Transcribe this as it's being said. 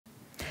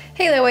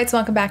Hey LiteWeights,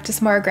 welcome back to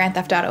some more Grand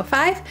Theft Auto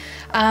 5.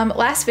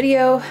 Last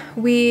video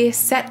we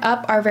set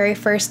up our very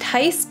first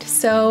heist,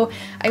 so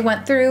I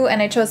went through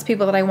and I chose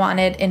people that I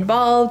wanted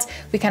involved.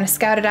 We kind of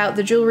scouted out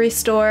the jewelry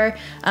store,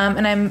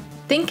 and I'm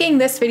thinking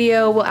this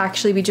video will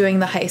actually be doing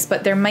the heist,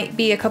 but there might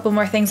be a couple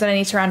more things that I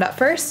need to round up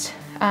first.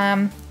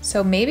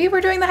 So maybe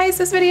we're doing the heist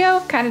this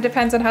video, kind of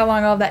depends on how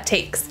long all that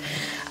takes.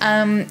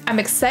 I'm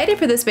excited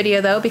for this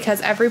video though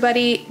because not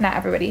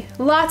everybody,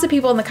 lots of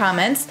people in the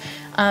comments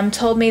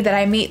told me that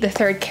I meet the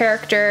third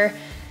character.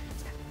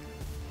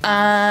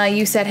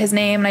 You said his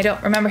name and I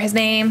don't remember his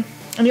name.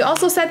 And you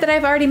also said that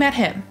I've already met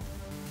him.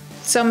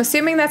 So I'm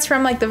assuming that's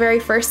from like the very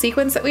first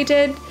sequence that we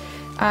did.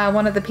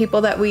 One of the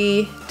people that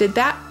we did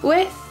that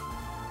with,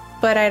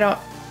 but I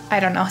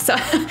don't know. So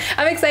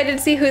I'm excited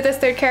to see who this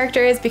third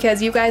character is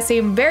because you guys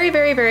seem very,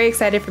 very, very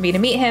excited for me to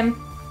meet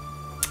him.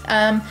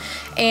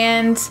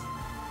 And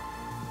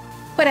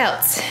what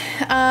else?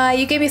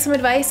 You gave me some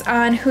advice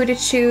on who to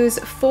choose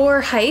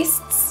for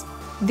heists.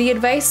 The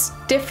advice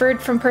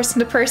differed from person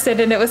to person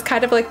and it was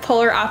kind of like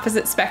polar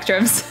opposite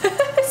spectrums.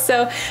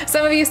 So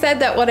some of you said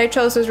that what I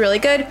chose was really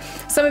good.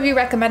 Some of you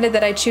recommended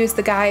that I choose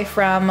the guy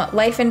from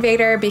Life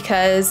Invader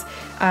because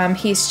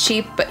he's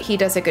cheap but he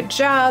does a good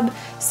job.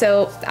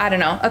 So I don't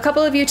know. A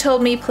couple of you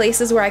told me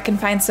places where I can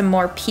find some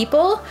more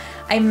people.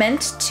 I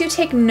meant to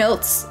take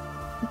notes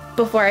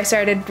before I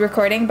started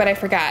recording, but I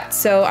forgot.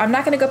 So I'm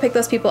not gonna go pick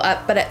those people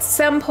up, but at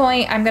some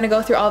point I'm gonna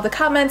go through all the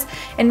comments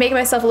and make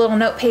myself a little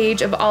note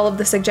page of all of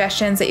the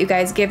suggestions that you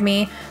guys give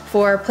me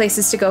for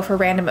places to go for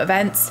random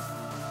events.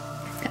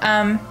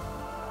 A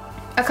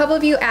couple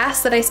of you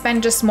asked that I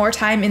spend just more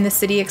time in the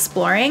city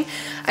exploring.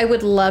 I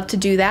would love to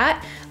do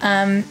that.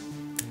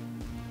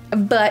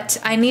 But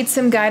I need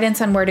some guidance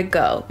on where to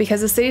go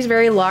because the city's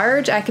very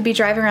large. I could be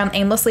driving around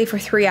aimlessly for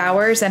 3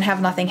 hours and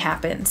have nothing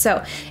happen.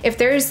 So if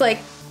there's like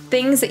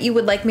things that you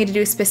would like me to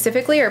do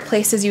specifically or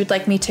places you'd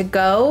like me to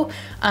go,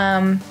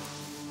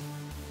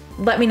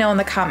 let me know in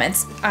the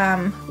comments.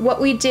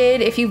 What we did,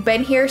 if you've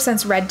been here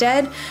since Red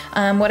Dead,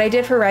 what I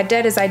did for Red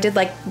Dead is I did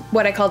like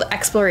what I called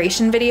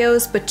exploration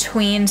videos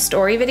between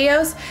story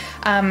videos.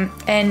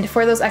 And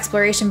for those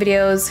exploration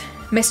videos,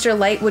 Mr.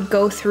 Light would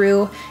go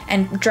through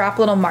and drop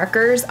little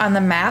markers on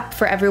the map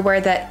for everywhere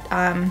that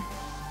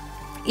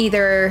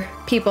either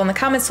people in the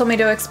comments told me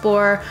to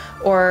explore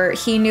or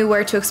he knew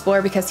where to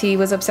explore because he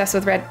was obsessed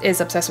with Red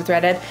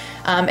Dead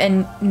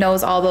and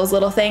knows all those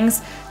little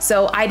things.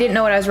 So I didn't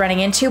know what I was running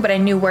into, but I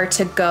knew where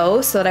to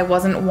go so that I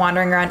wasn't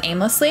wandering around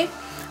aimlessly.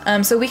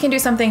 So we can do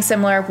something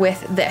similar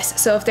with this.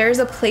 So if there's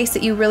a place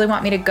that you really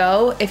want me to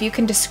go, if you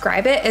can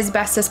describe it as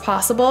best as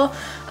possible,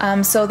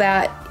 so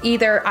that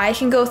either I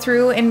can go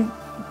through and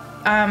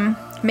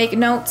make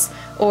notes,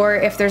 or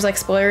if there's like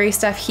spoilery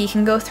stuff, he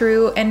can go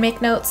through and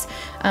make notes.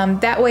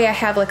 That way I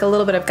have like a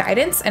little bit of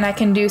guidance and I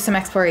can do some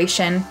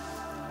exploration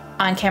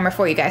on camera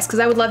for you guys, because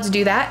I would love to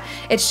do that.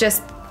 It's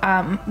just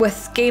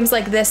with games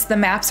like this, the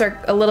maps are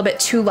a little bit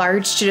too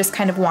large to just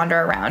kind of wander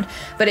around.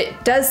 But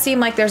it does seem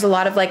like there's a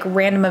lot of like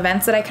random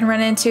events that I can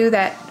run into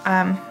that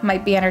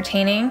might be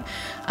entertaining,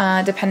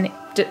 wow,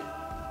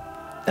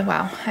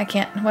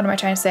 what am I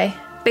trying to say?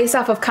 Based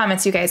off of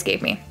comments you guys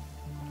gave me.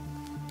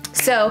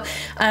 So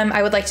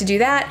I would like to do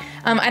that.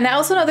 And I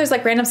also know there's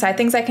like random side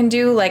things I can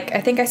do. Like I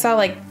think I saw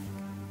like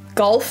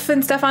golf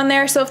and stuff on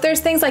there. So if there's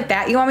things like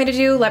that you want me to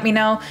do, let me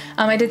know.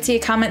 I did see a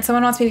comment.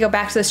 Someone wants me to go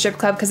back to the strip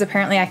club because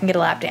apparently I can get a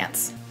lap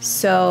dance.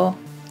 So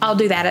I'll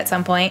do that at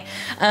some point.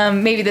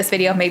 Maybe this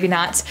video, maybe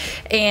not.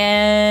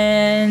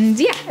 And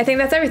yeah, I think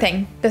that's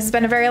everything. This has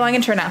been a very long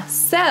intro now.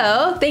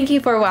 So thank you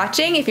for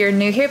watching. If you're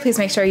new here, please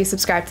make sure you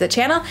subscribe to the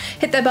channel.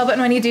 Hit that bell button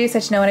when you do so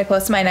that you know when I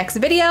post my next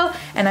video.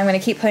 And I'm gonna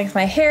keep playing with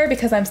my hair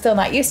because I'm still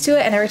not used to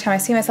it. And every time I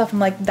see myself, I'm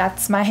like,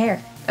 that's my hair.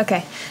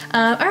 Okay.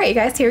 All right, you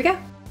guys, here we go.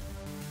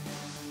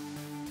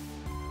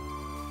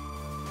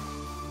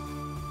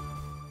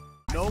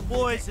 No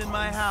boys in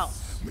my house.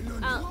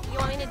 Oh, you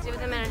want me to do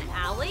them in an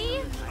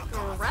alley?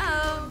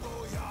 Gross.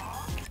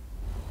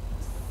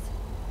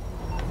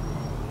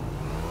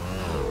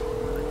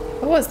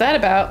 What was that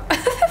about? Is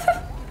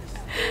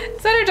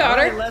that her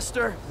daughter? All right,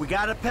 Lester, we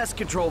got a pest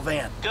control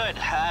van. Good.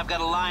 I've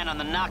got a line on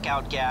the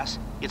knockout gas.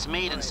 It's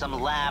made in some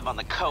lab on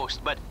the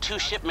coast, but 2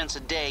 shipments a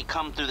day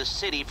come through the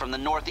city from the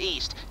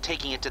northeast,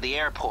 taking it to the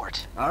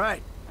airport. All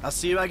right, I'll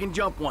see if I can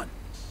jump one.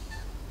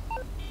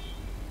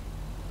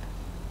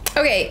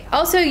 Okay,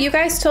 also you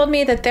guys told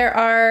me that there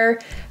are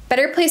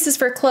better places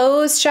for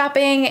clothes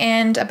shopping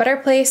and a better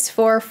place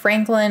for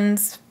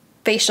Franklin's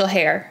facial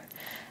hair.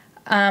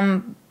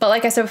 But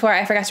like I said before,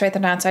 I forgot to write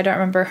them down, so I don't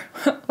remember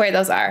where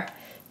those are.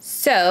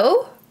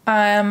 So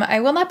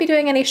I will not be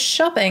doing any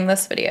shopping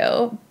this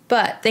video,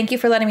 but thank you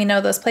for letting me know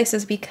those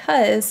places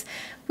because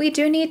we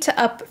do need to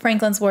up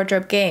Franklin's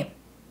wardrobe game.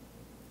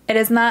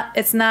 It's not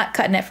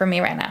cutting it for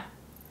me right now.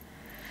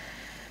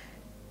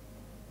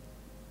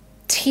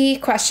 T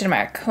question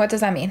mark. What does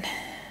that mean?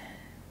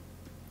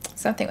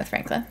 Something with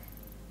Franklin.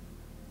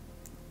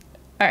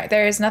 All right,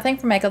 there is nothing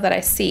for Michael that I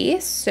see,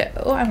 so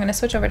I'm gonna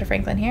switch over to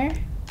Franklin here.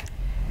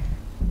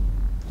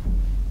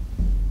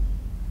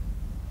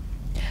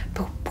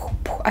 Boop, boop.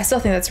 I still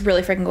think that's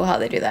really freaking cool how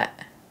they do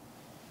that.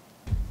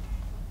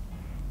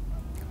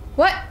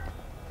 What?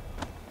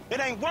 It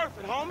ain't worth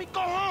it, homie.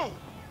 Go home.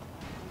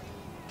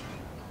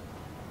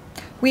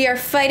 We are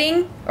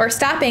fighting or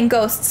stopping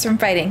ghosts from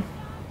fighting.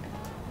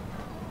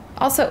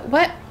 Also,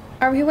 what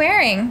are we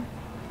wearing?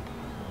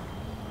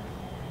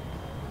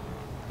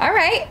 All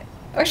right,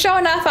 we're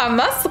showing off our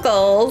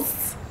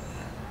muscles.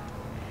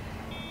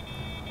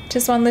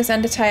 Just one loose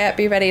end to tie up,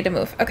 be ready to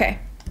move. Okay.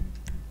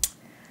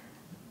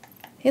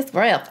 He's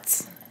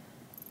ripped.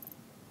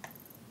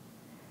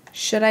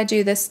 Should I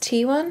do this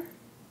tea one?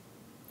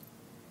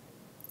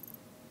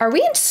 Are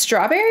we in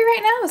strawberry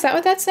right now? Is that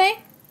what that's saying?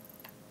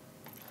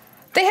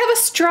 They have a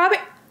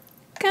strawberry.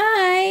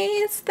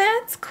 Guys,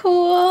 that's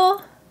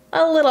cool.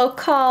 A little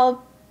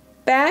call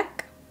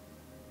back.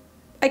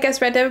 I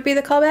guess Red Dead would be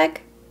the callback.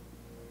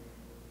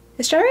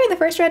 Is strawberry in the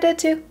first Red Dead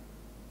too?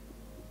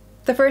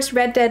 The first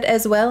Red Dead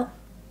as well?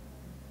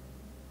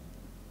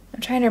 I'm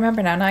trying to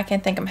remember now. Now I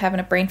can't think. I'm having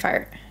a brain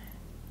fart.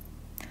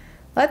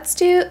 Let's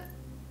do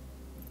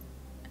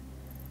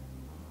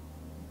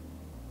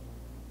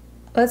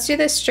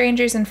the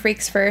strangers and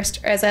freaks first,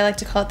 or as I like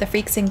to call it, the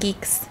freaks and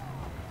geeks.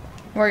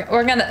 We're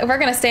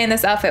gonna stay in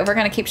this outfit. We're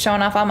gonna keep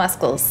showing off our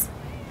muscles.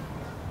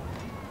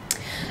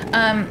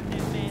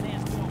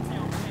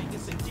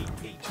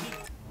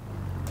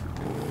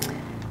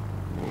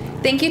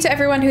 Thank you to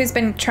everyone who's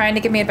been trying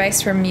to give me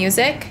advice for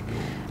music.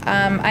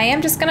 I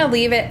am just gonna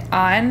leave it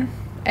on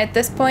at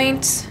this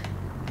point.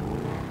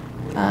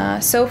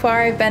 So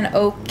far I've been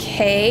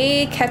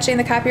okay catching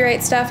the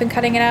copyright stuff and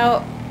cutting it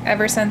out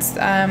ever since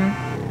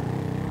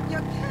You're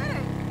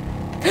kidding.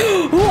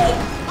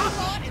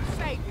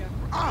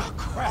 Oh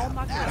crap,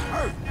 that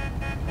hurt.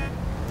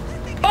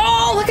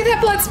 Oh, look at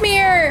that blood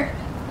smear!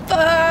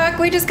 Fuck,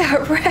 we just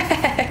got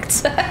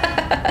wrecked.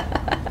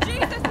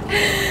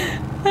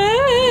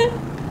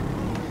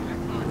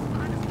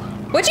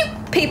 What'd you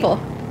people?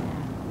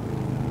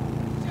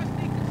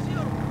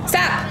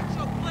 Stop!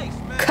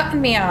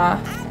 Cutting me off.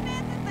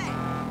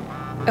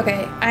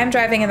 Okay, I'm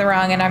driving in the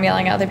wrong and I'm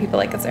yelling at other people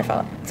like it's their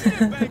fault.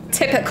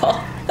 Typical.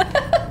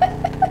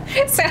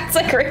 Sounds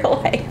like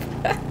real life.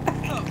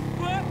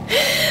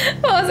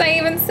 What was I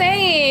even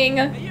saying?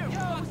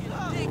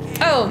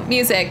 Oh,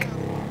 music.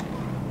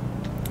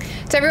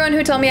 To everyone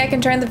who told me I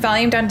can turn the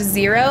volume down to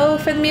 0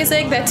 for the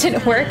music, that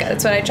didn't work.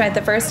 That's what I tried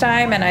the first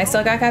time and I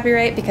still got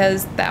copyright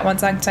because that one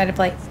song decided to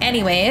play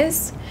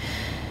anyways.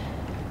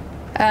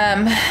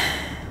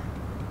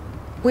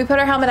 We put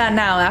our helmet on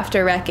now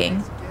after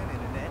wrecking.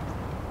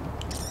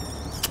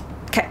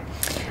 Okay.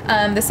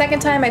 The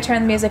second time I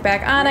turned the music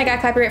back on, I got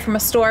copyright from a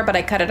store, but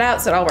I cut it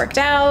out, so it all worked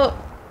out.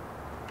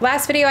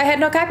 Last video, I had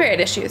no copyright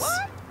issues.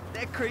 What?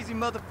 That crazy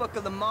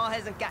motherfucker Lamar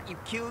hasn't got you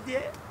killed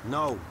yet?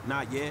 No,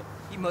 not yet.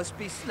 He must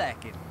be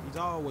slacking. He's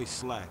always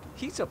slacking.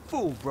 He's a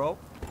fool, bro.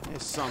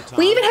 It's sometimes.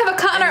 We even have a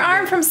cut on our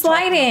arm from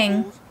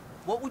sliding.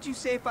 What would you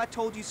say if I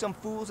told you some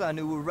fools I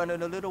knew were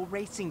running a little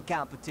racing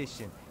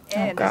competition? Oh,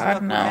 And God, as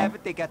luck would no. have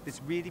it, they got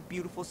this really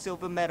beautiful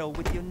silver medal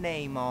with your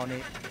name on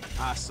it.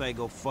 I say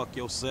go fuck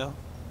yourself.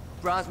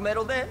 Bronze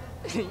medal then?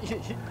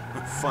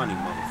 Funny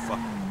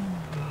motherfucker.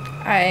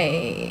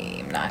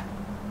 I'm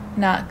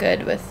not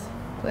good with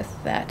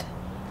that.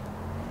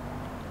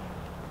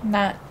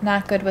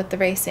 Not good with the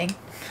racing.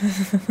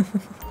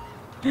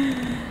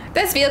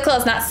 This vehicle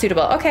is not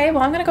suitable. Okay,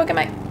 well I'm gonna go get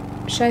my.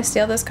 Should I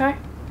steal this car?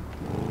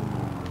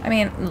 I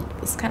mean,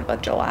 it's kind of a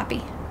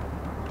jalopy.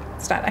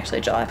 It's not actually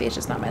a jalopy. It's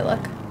just not my look.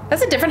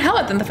 That's a different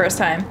helmet than the first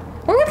time.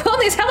 Where are we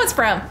pulling these helmets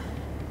from?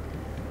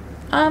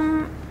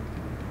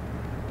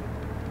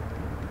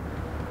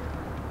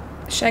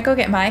 Should I go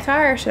get my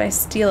car or should I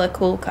steal a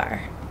cool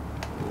car?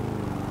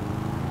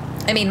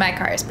 I mean, my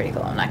car is pretty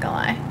cool, I'm not gonna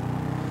lie.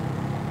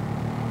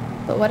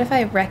 But what if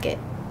I wreck it?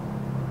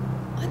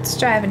 Let's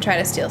drive and try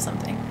to steal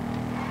something.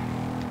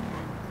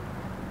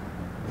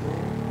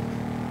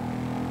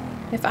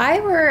 If I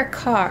were a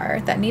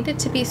car that needed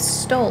to be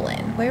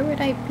stolen, where would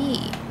I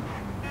be?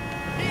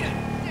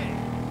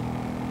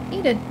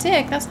 Eat a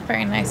dick? That's not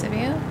very nice of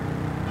you.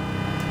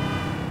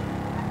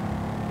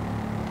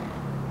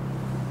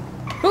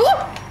 Ooh!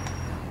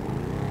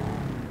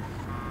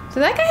 Does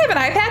that guy have an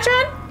eye patch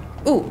on?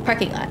 Ooh,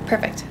 parking lot.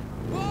 Perfect.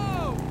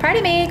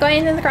 Pardon me,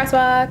 going in the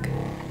crosswalk.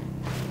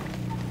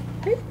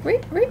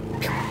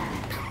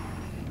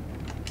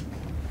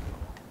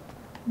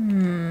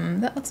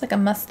 That looks like a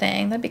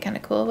Mustang. That'd be kind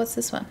of cool. What's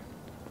this one?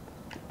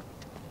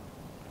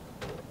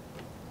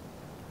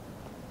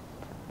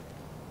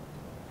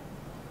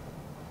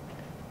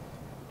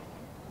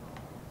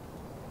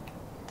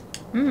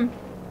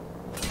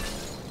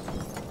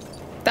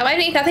 That might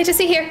be nothing to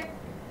see here.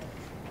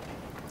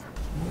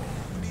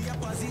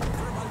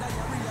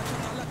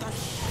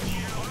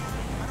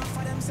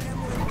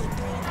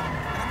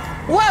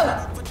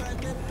 Whoa!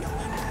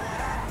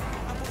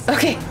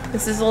 Okay,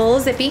 this is a little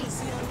zippy.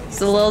 This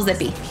is a little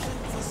zippy.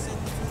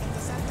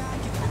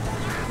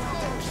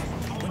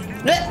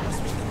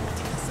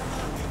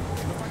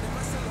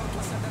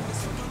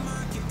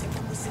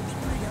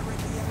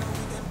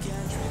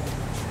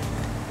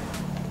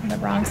 On the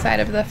wrong side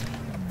of the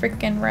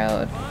freaking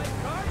road.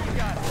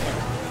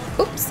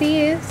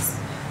 Oopsies.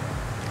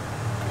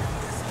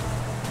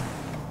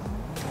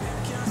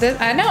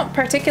 I don't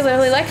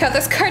particularly like how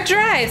this car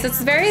drives.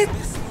 It's very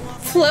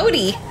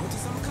floaty.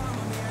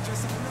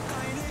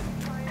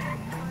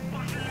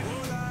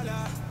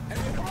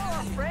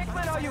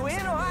 Franklin, are you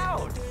in or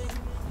out?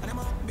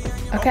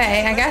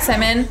 Okay, I guess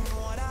I'm in.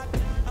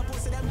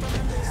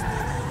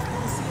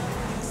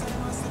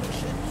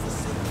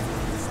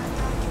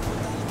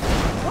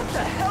 What the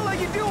hell are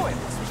you doing?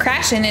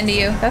 Crashing into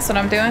you. That's what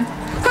I'm doing.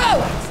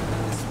 Oh!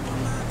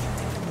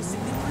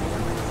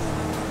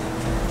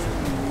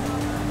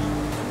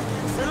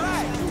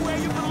 Relax, you where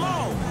you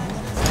belong.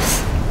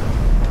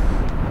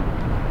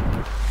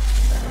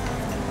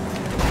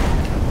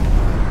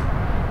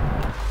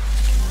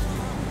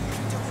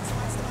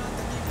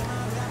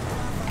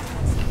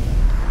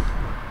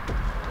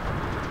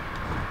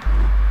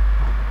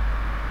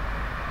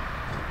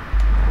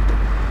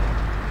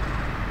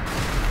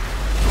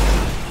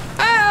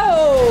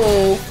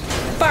 Oh!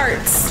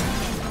 Farts.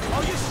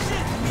 Oh, you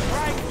shit,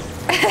 right?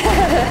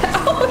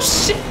 Oh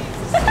shit!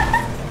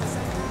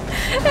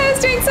 I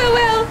was doing so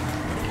well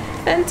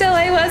until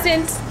I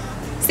wasn't.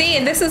 See,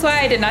 and this is why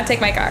I did not take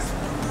my car.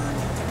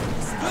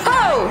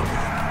 Oh!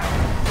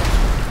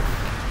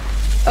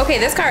 Okay,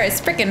 this car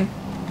is freaking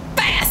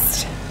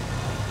fast.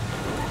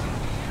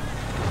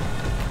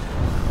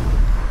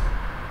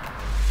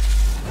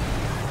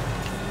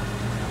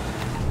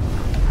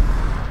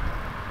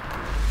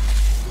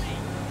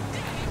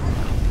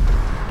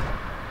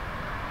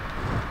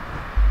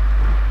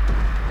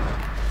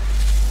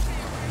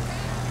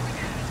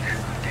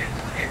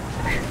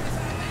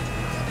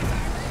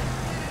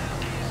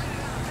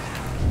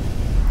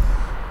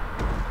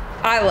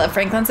 I love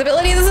Franklin's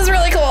ability. This is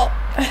really cool.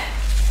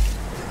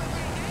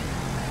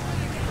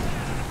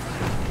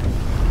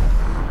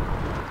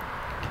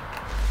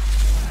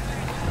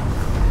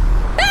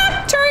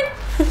 Ah, turn.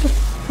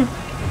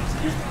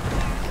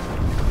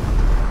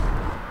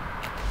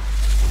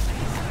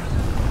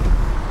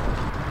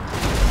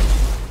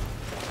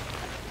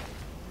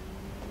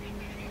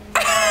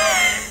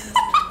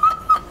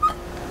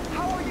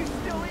 How are you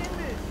still in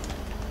this?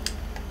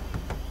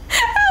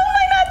 How am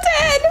I not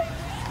dead?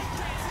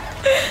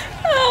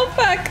 Oh,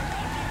 fuck.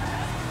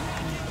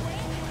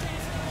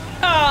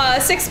 Aw,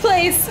 6th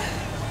place.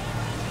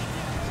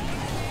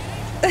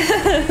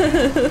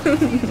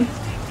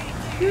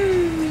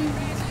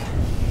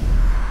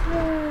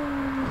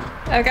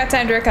 I've got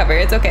time to recover.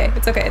 It's okay.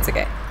 It's okay. It's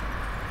okay.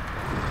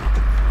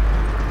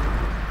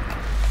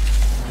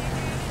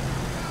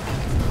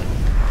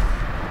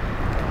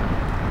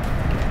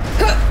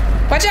 Huh,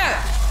 watch out!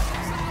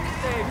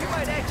 Hey, you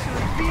might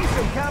actually be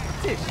some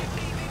competition.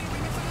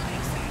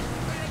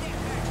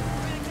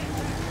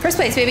 First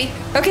place, baby.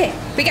 Okay,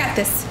 we got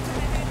this.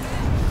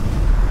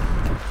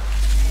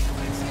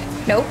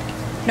 Nope.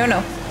 No,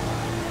 no.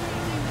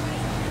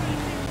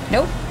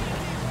 Nope.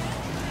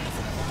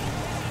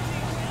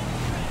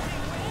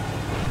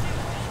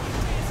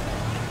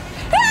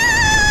 Ah!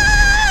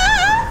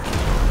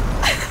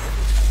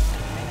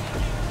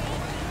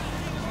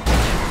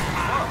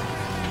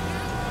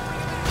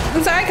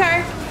 I'm sorry,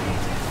 car.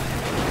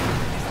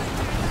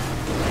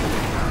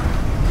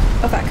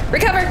 Oh, fuck.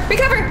 Recover!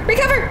 Recover!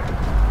 Recover!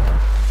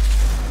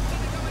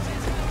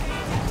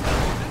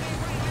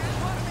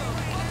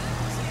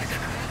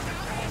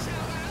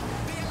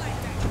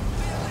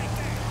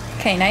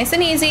 Okay, nice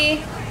and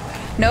easy.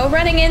 No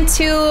running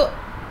into...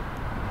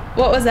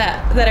 What was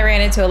that? That I ran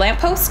into a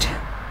lamppost?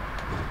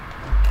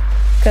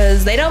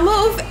 Because they don't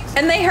move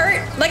and they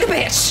hurt like a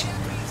bitch.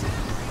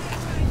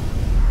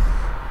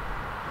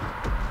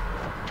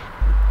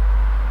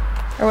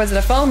 Or was it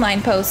a phone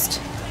line post?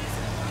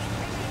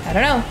 I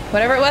don't know.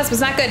 Whatever it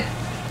was not good.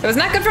 It was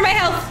not good for my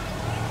health.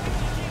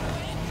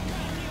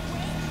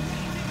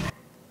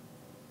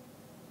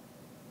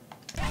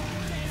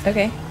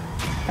 Okay.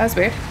 That was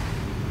weird.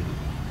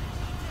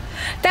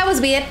 That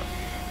was weird.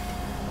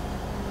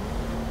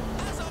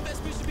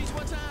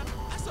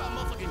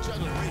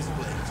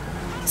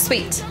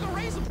 Sweet.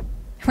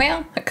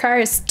 Well, the car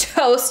is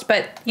toast,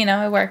 but you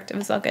know, it worked. It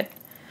was all good.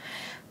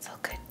 It's all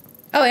good.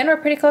 Oh, and we're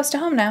pretty close to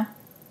home now.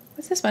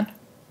 What's this one?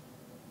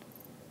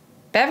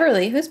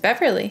 Beverly. Who's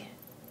Beverly?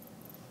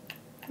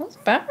 Who's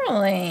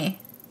Beverly?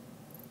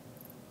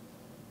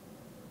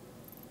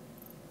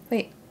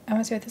 Wait, I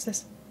want to see what this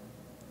is.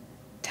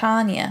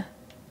 Tanya.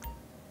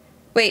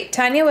 Wait,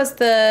 Tanya was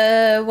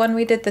the one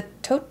we did the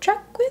tow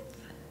truck with?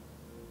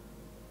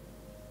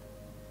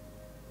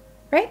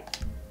 Right?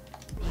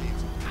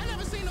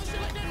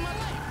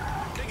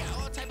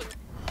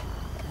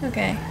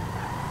 Okay.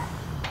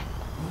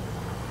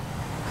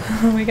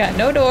 We got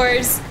no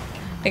doors.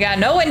 We got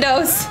no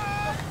windows.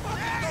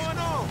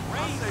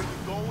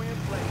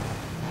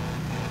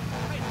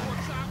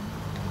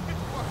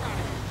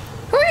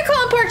 Who are you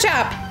calling pork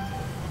chop?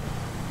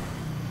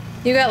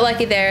 You got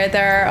lucky there.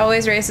 There are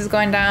always races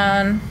going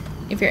down.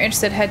 If you're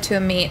interested, head to a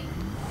meet.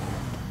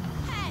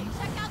 Hey,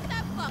 check out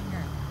that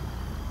fucker.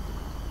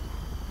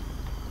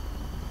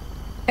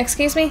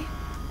 Excuse me?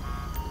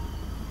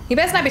 You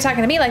best not be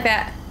talking to me like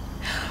that.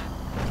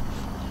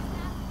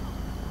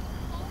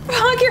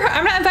 Honk your...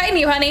 I'm not inviting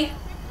you, honey.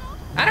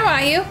 I don't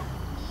want you.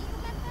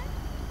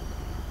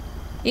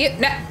 You...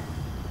 No.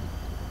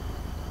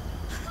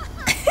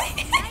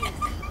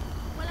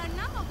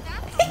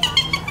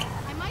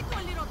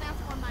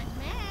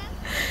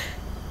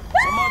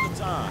 Some other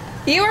time.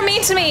 You were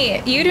mean to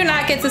me. You do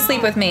not get to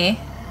sleep with me.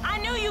 I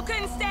knew you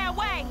couldn't stay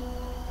away.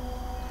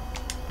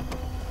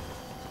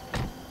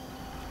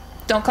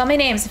 Don't call me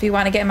names if you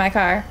want to get in my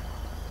car.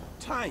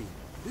 Tanya,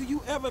 do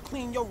you ever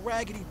clean your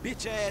raggedy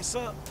bitch ass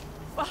up?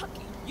 Fuck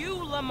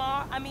you,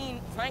 Lamar. I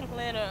mean,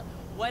 Franklin or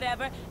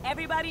whatever.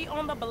 Everybody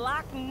on the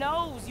block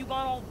knows you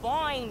gone on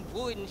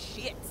Vinewood and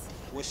shit.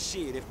 Well,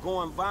 shit, if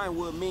going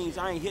Vinewood means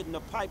I ain't hitting the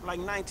pipe like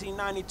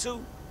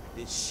 1992,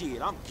 then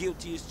shit, I'm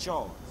guilty as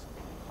charged.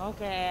 Punk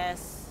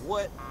ass.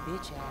 What?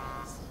 Bitch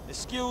ass.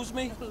 Excuse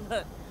me?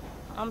 Look,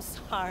 I'm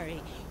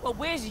sorry. Well,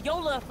 where's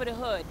your love for the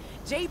hood?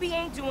 JB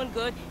ain't doing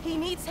good. He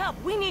needs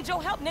help. We need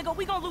your help, nigga.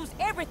 We gonna lose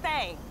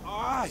everything.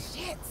 All right.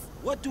 Shit.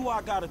 What do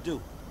I gotta do?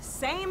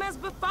 Same as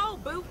before,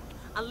 boo.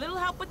 A little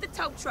help with the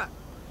tow truck.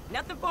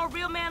 Nothing for a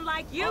real man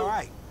like you. All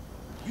right.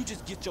 You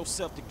just get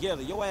yourself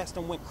together. Your ass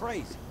done went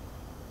crazy.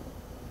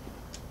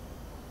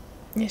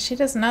 Yeah, she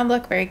does not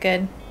look very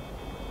good.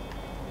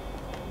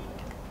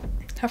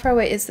 How far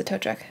away is the tow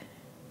truck?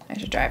 I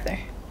should drive there.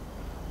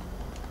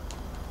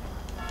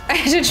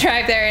 I should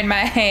drive there in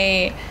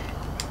my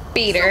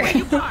beater. So where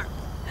you park?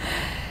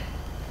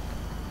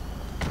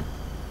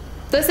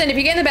 Listen, if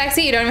you get in the back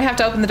seat, you don't even have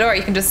to open the door.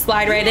 You can just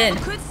slide right in. You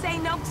could say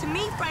no to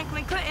me,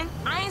 Franklin Clinton.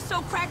 I ain't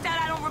so cracked out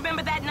I don't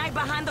remember that night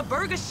behind the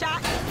burger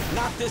shop.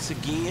 Not this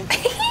again.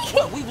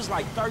 What, we was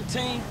like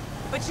 13?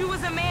 But you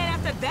was a man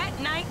after that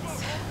night.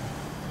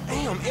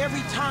 Damn,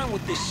 every time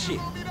with this shit.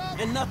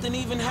 And nothing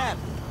even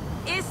happened.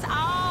 It's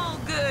all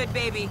good,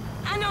 baby.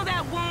 I know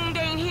that wound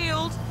ain't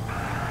healed.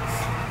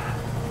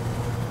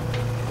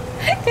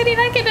 Did he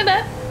not get it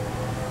up?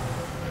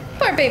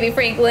 Poor baby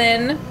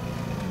Franklin.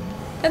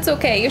 That's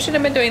okay. You should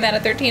have been doing that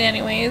at 13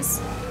 anyways.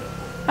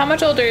 How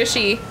much older is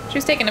she? She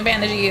was taking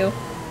advantage of you.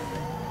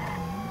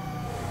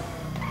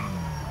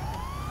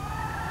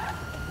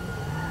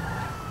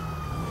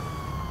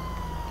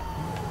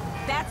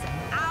 That's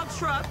our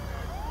truck.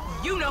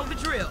 You know the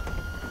drill.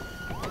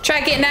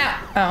 Try getting out.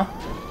 Oh.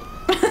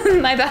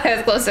 I thought I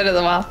was closer to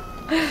the wall.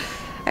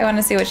 I want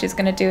to see what she's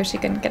gonna do if she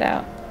can get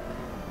out.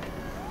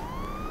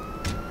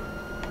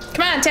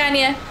 Come on,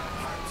 Tanya.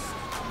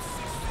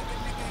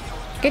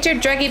 Get your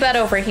druggy butt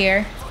over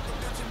here.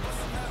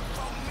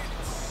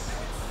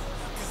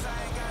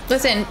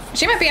 Listen,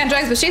 she might be on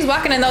drugs, but she's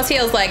walking in those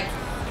heels like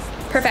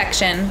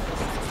perfection.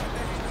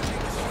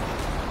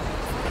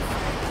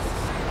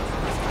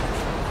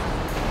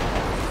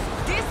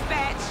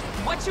 Dispatch,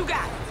 what you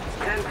got?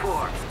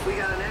 10-4. We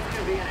got an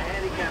SUV in a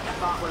handicapped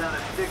spot without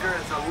a sticker.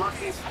 It's a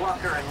Lucky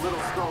Plucker and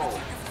Little Soul.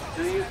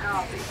 Do you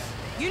copy?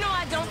 You know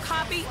I don't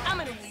copy. I'm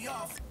an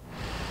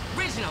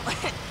original.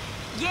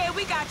 Yeah,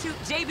 we got you.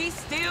 JB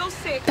still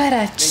sick.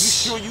 Man, you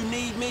sure you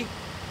need me?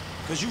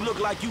 Cause you look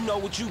like you know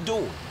what you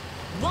doing.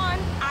 One,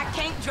 I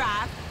can't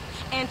drive.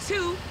 And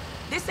two,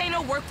 this ain't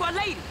no work for a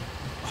lady.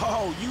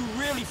 Oh, you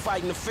really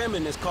fighting the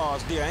feminist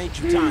cause there, ain't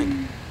you,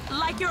 Tiny?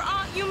 Like your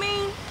aunt, you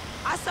mean?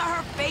 I saw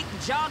her fake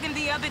jogging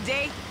the other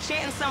day,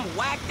 chanting some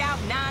whacked out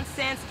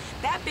nonsense.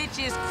 That bitch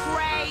is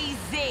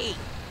crazy.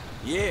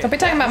 Yeah. Don't be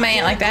talking about my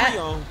aunt like that.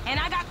 And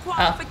I got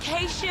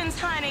qualifications,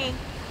 honey.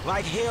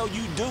 Like hell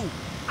you do.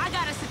 I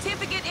got a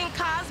certificate in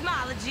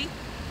cosmology.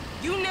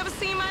 You never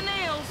seen my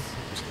nails.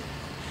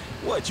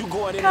 What, you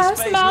going into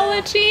space now?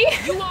 Cosmology.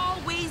 You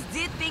always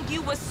did think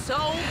you were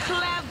so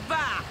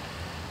clever.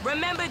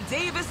 Remember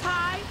Davis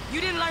High?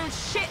 You didn't learn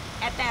shit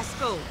at that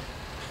school.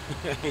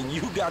 And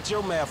you got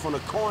your math from the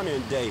corner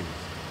in Davis.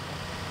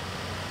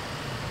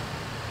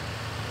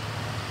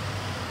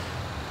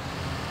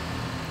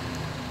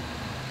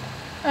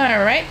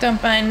 Alright,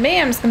 don't mind me.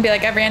 I'm just gonna be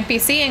like every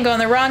NPC and go in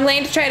the wrong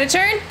lane to try to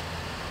turn.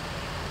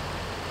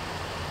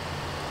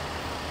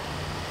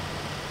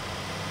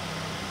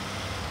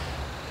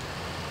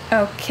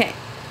 Okay.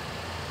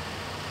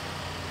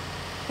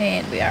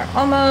 And we are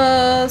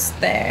almost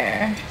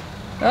there.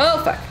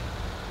 Oh, fuck.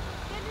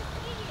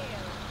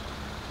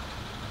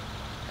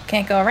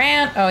 Can't go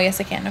around. Oh,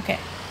 yes, I can. Okay.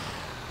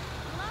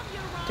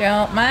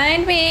 Don't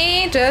mind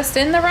me. Just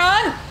in the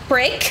wrong.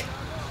 Brake.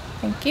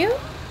 Thank you.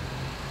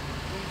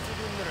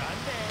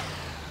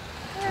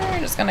 We're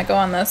just gonna go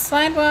on the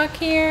sidewalk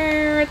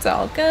here. It's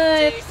all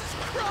good.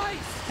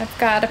 I've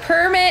got a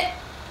permit.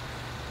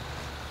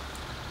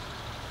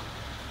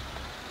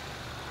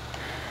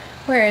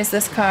 Where is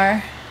this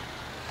car?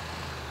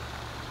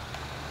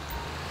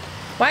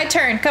 Wide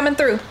turn, coming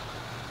through.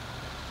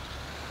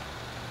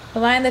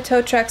 Align the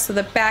tow truck so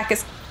the back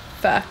is...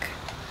 Fuck.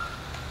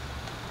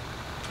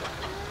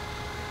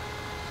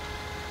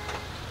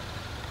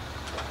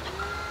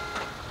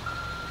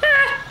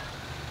 Ah!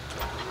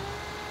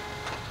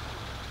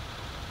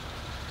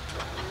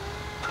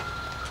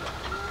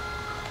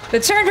 The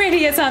turn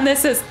radius on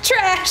this is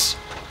trash.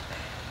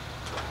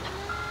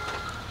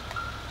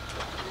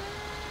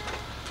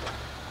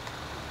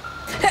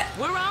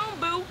 We're on,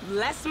 boo.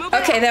 Let's move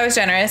Okay, on. that was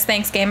generous.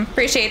 Thanks, game.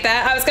 Appreciate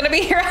that. I was gonna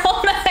be here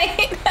all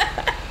night.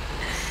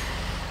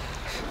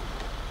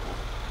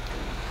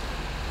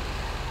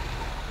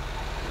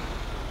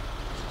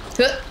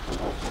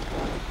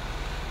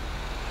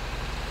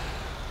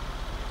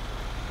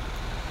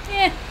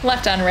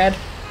 Left on red.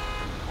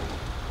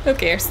 Who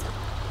cares?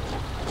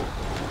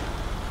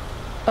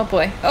 Oh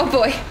boy. Oh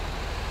boy.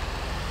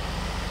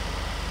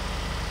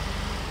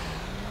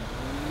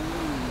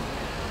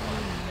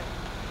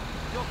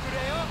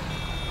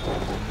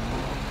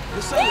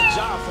 This ain't a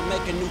job for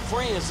making new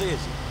friends, is it?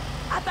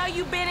 I thought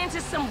you'd been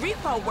into some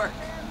repo work.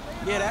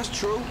 Yeah, that's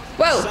true.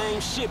 Whoa.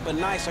 Same shit, but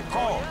nicer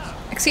cars.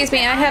 Excuse me,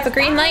 I have a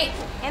green light.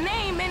 And there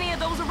ain't many of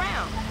those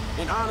around.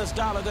 An honest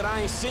dollar that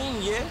I ain't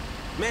seen yet.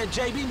 Man,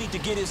 JB need to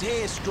get his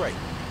head straight.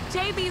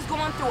 JB's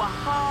going through a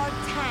hard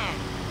time.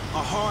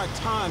 A hard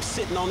time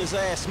sitting on his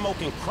ass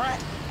smoking crack.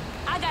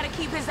 I gotta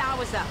keep his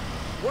hours up.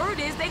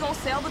 Word is they gonna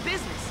sell the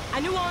business. A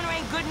new owner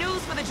ain't good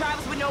news for the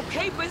drivers with no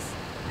papers.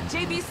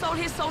 JB sold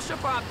his social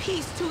for a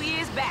piece 2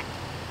 years back.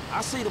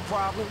 I see the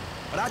problem,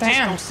 but I just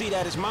Damn. don't see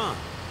that as mine.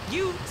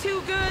 You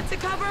too good to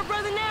cover a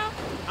brother now?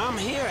 I'm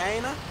here,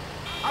 ain't I?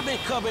 I've been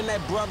covering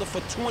that brother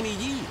for 20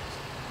 years.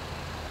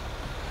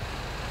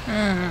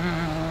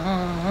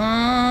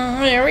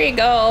 There we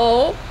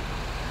go.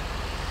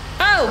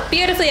 Oh,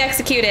 beautifully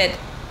executed.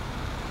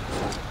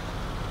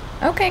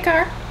 Okay,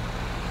 car.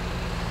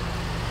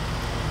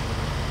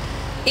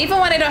 Even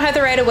when I don't have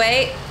the right of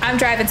way, I'm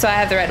driving so I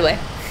have the right of way.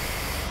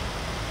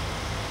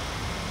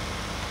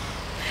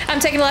 I'm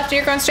taking left and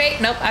you're going straight.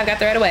 Nope, I've got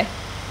the right of way.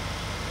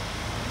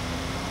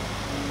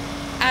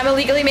 I'm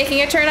illegally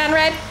making a turn on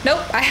red.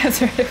 Nope, I have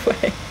the right of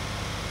way.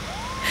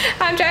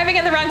 I'm driving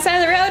on the wrong side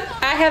of the road.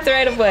 I have the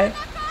right of way.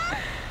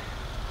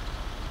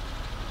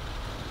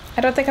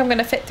 I don't think I'm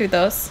gonna fit through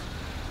those.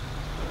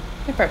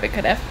 I probably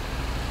could have.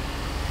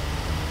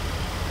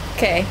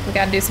 Okay, we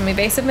gotta do some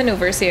evasive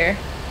maneuvers here.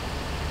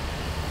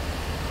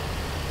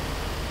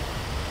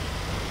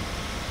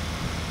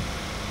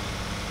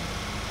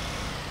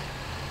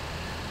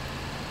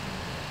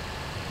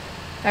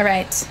 All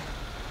right.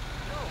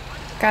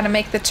 Gotta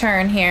make the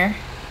turn here.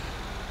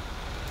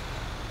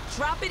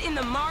 Drop it in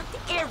the marked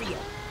area.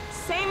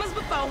 Same as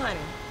before, honey.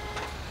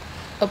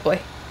 Oh boy.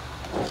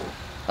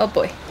 Oh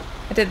boy.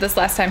 I did this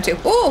last time too.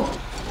 Ooh!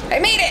 I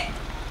made it!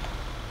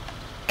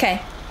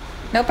 Okay.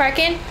 No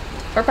parking?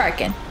 We're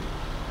parking.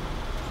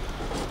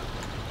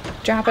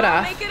 Drop it I'll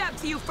off. make it up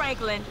to you,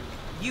 Franklin.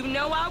 You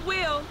know I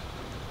will.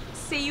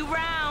 See you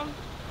round.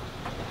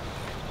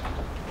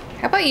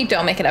 How about you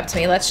don't make it up to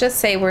me? Let's just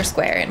say we're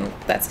square and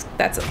that's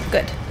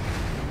good.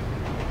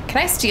 Can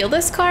I steal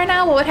this car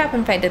now? What would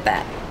happen if I did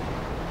that?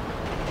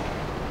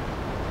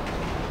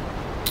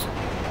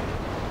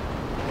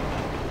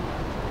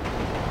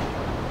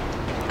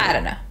 I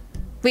don't know.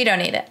 We don't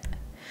need it.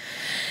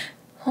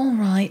 All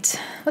right.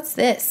 What's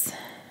this?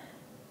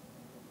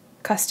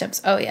 Customs.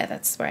 Oh yeah,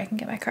 that's where I can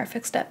get my car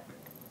fixed up.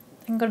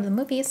 I can go to the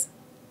movies.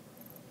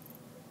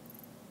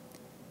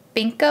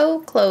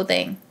 Binko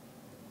clothing.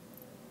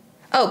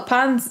 Oh,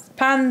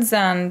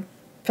 Panzombies?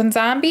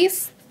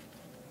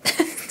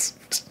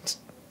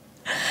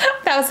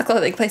 That was the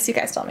clothing place you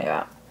guys told me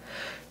about.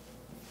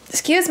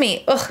 Excuse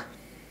me. Ugh.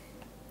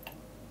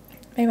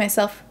 Made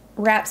myself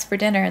wraps for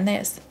dinner and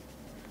this.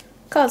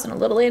 Causing a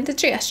little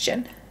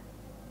indigestion.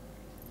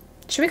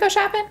 Should we go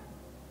shopping?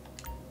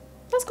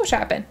 Let's go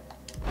shopping.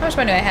 How much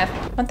money do I have?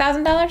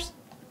 $1,000?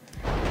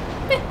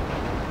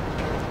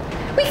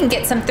 We can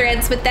get some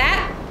threads with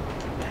that.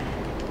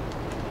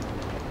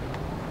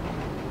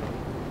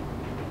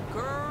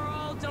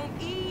 Girl,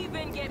 don't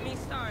even get me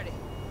started.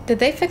 Did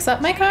they fix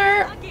up my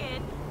car?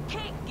 Again,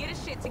 can't get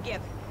his shit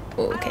together.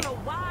 Ooh, I okay. don't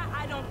know why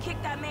I don't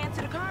kick that man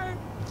to the curb.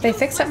 They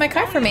fixed up my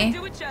car for me.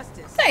 Do it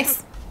justice.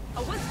 Nice.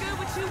 Oh, what's good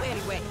with you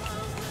anyway?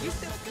 You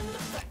still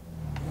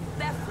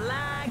that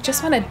fly I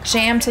just want to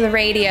jam to the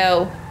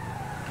radio.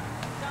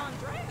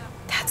 Andrea.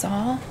 That's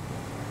all.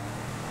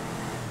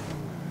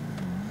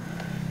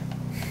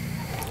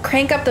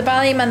 Crank up the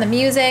volume on the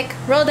music.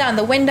 Roll down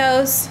the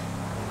windows.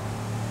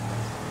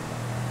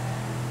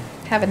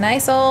 Have a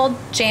nice old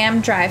jam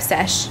drive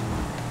sesh.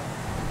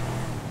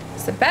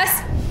 It's the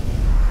best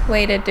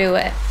way to do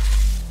it.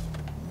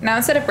 Now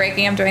instead of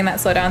braking, I'm doing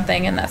that slow down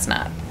thing, and it's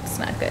not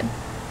good.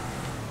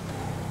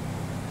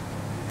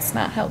 It's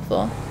not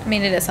helpful. I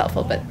mean, it is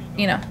helpful, but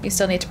you know, you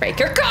still need to brake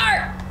your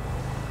car.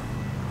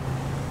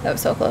 That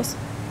was so close.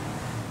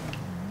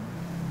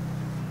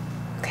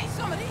 Okay.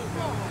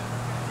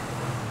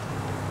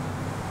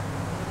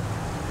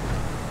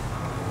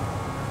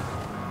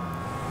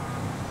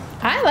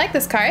 I like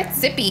this car. It's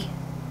zippy.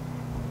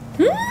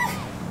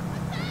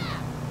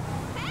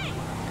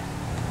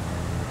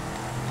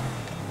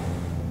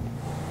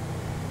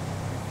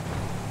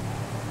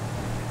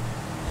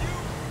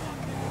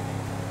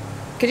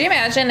 Could you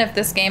imagine if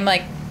this game,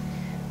 like,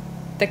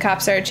 the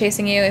cops started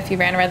chasing you if you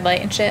ran a red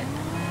light and shit?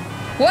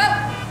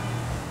 Whoa!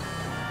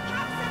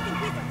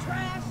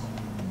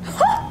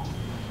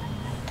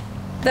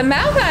 The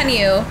mouth on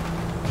you.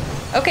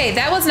 Okay,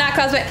 that was not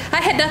caused by...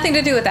 I had nothing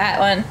to do with that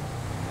one.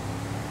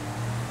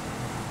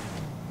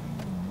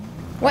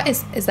 What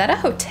is that a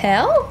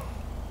hotel?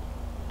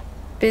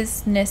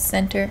 Business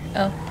center.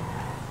 Oh.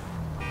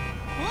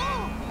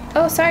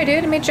 Oh, sorry,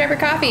 dude. I made you grab your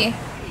coffee.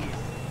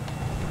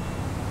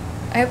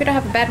 I hope you don't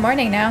have a bad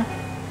morning now.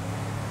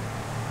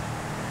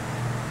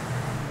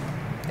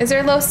 Is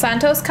there Los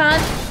Santos Con?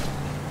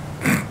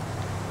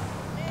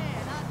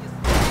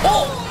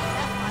 Oh!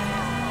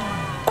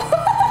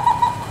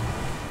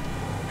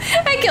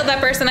 I killed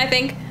that person, I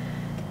think.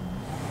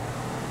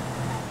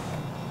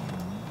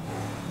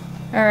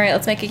 All right,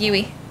 let's make a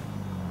kiwi.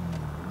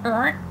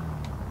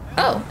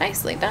 Oh,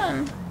 nicely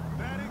done.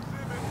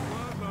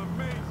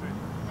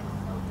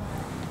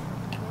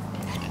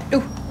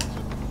 Ooh,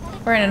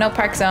 we're in a no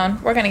park zone.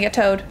 We're gonna get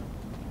towed.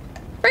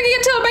 We're gonna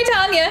get towed by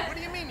Tanya. What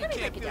do you mean you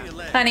can't feel your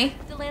leg? Honey,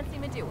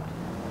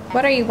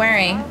 what are you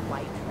wearing?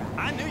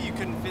 I knew you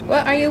couldn't fit in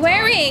What that are you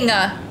pants. wearing?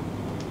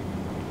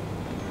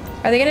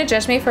 Are they gonna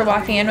judge me for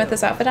walking in with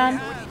this outfit on?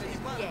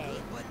 Gay.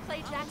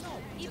 Play Jackson.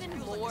 Even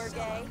more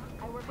gay.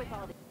 I work with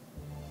all the...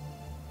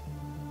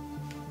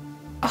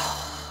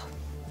 Oh,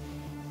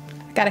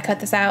 I gotta cut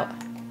this out.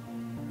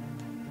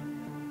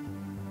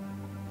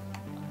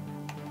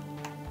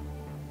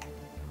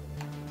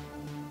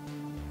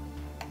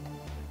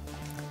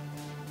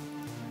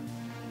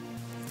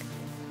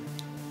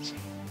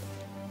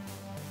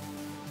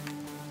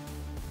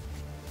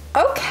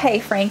 Okay,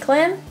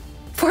 Franklin.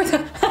 For the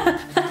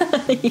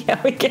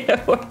yeah, we can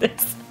afford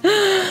this.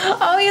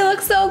 Oh, you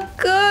look so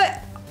good.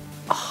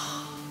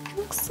 Oh, you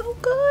look so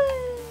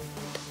good.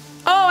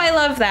 Oh, I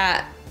love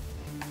that.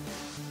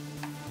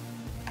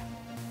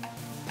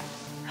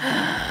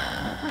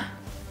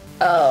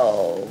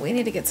 Oh, we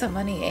need to get some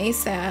money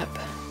ASAP.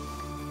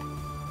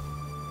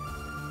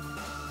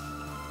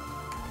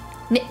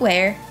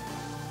 Knitwear.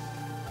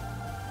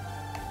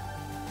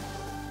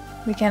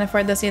 We can't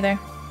afford this either.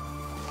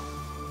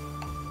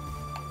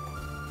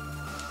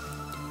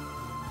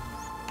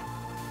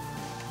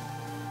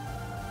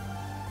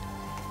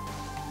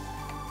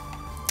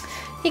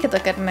 He could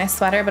look good in a nice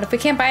sweater, but if we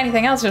can't buy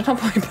anything else, there's no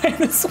point buying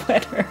the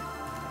sweater.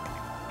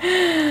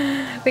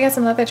 We got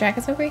some leather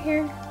jackets over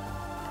here.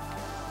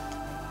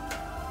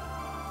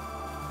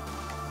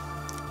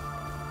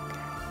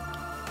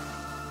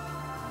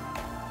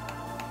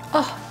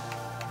 Oh,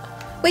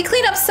 we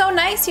clean up so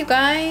nice, you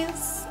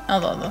guys.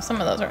 Although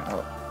some of those are.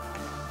 Oh.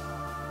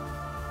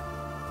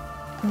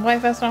 White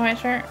vest on white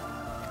shirt.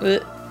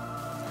 Ugh.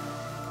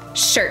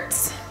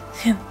 Shirts.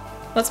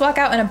 Let's walk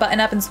out in a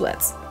button-up and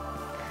sweats.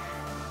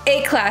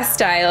 A-class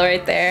style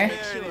right there.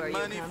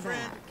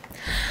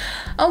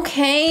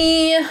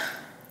 Okay.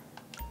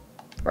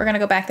 We're gonna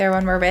go back there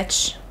when we're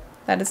rich.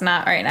 That is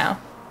not right now.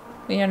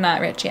 We are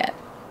not rich yet.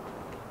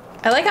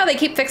 I like how they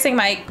keep fixing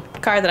my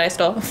car that I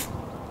stole.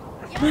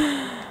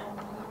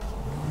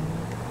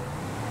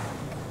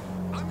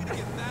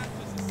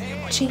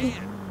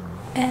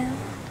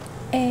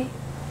 G-L-A-N.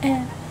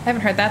 I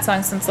haven't heard that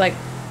song since like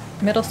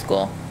middle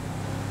school.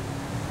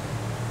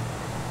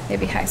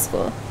 Maybe high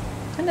school.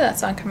 When did that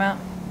song come out?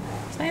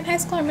 Was I in high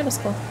school or middle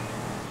school?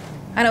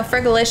 I know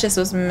Fergalicious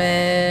was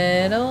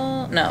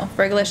middle. No,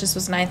 Fergalicious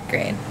was 9th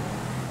grade.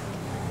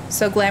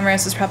 So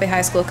Glamorous was probably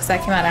high school because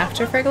that came out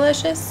after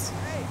Fergalicious.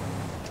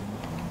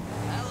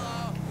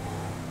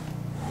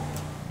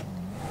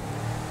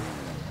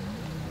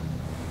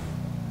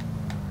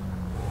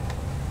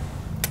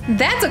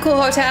 That's a cool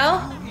hotel.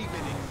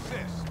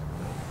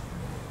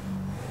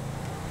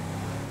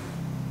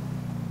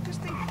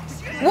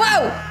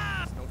 Whoa!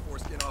 No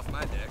foreskin off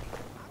my dick.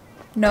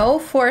 No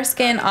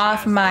foreskin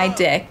off my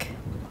dick.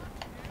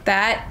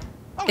 That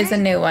is a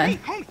new one.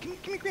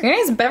 Your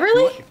name's Beverly?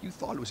 Look, if you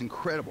thought it was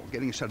incredible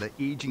getting a shot of that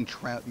aging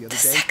trout the other day,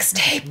 sex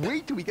tape.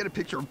 Wait till we get a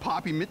picture of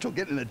Poppy Mitchell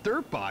getting in a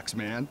dirt box,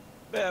 man.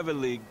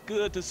 Beverly,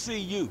 good to see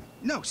you.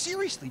 No,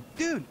 seriously,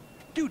 dude,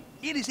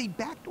 it is a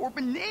backdoor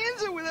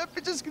bonanza where that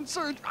bitch is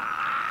concerned.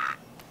 Ah!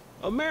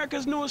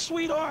 America's newest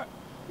sweetheart?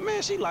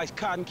 Man, she likes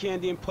cotton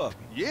candy and puppy.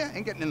 Yeah,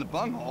 and getting in the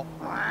bunghole.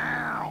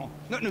 Wow.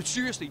 No,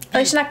 seriously, dude. At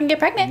least you're not gonna get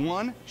pregnant.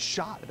 One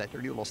shot of that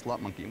dirty little slut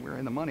monkey, and we're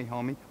in the money,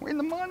 homie. We're in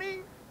the money.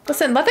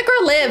 Listen, let the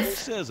girl It live.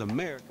 says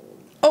America.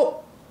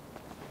 Oh.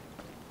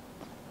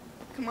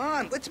 Come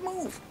on, let's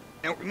move.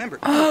 Now remember,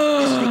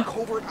 this is a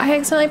covert. I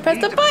accidentally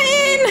pressed the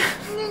button.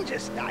 Ninja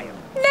style.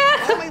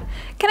 No.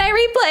 Can I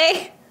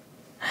replay?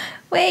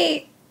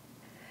 Wait.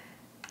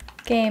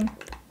 Game.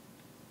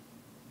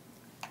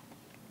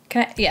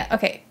 Can I? Yeah,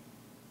 okay.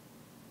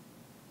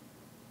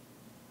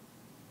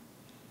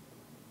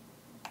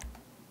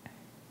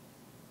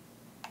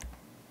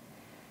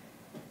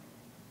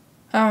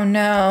 Oh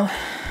no.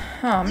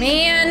 Oh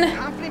man.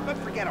 Confident but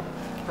forgettable.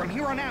 From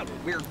here on out,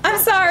 we're. I'm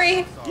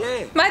sorry.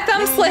 Yeah. My thumb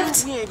Me and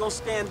slipped. you, we ain't gonna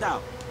stand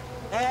out.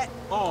 At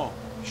all.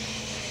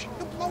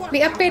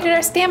 We upgraded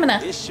our stamina.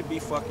 This should be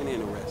fucking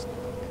interesting.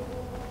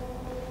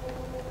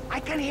 I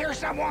can hear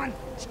someone.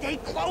 Stay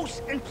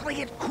close and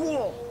play it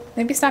cool.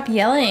 Maybe stop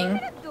yelling.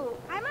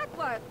 I'm at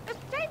work. Just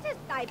change his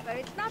diaper.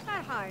 It's not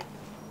that hard.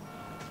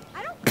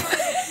 I don't care if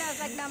it smells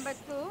like number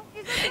 2.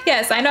 Is it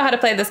Yes, I know how to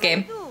play this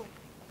game.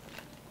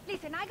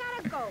 Listen, I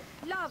gotta go.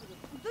 Love you.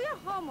 Do your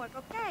homework,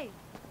 okay?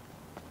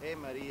 Hey,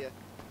 Maria.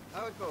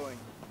 How it going?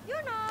 You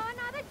know,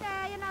 another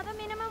day, another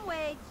minimum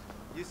wage.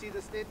 You see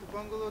the state of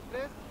Bungalow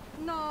 3?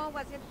 No,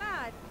 was it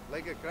bad?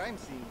 Like a crime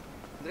scene.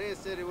 Andrea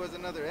said it was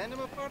another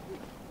animal party.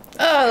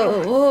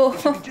 Oh.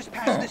 If you could just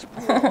pass this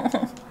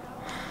pool.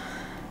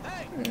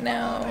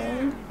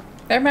 No.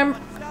 I remember.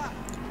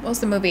 What was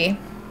the movie?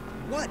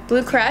 What?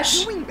 Blue Crush?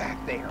 What are you doing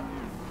back there?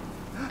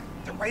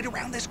 They're right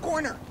around this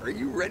corner. Are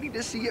you ready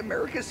to see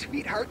America's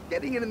sweetheart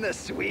getting it in the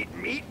sweet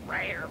meat?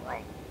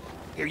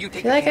 Here, you I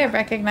take feel like I camera.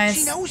 recognize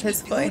She knows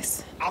his me, dude.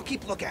 voice. I'll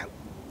keep lookout.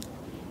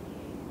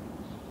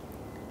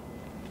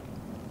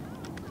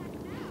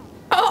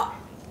 Oh!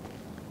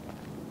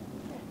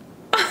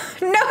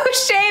 No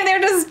shame,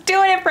 they're just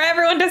doing it for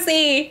everyone to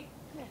see.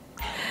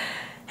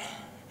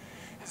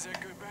 Is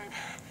that good, babe?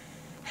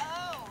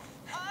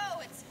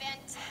 Oh, it's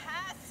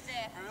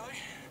fantastic. Really?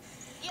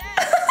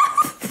 Yes.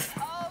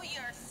 Oh,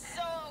 you're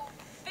so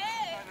big.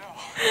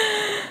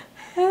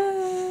 I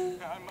know.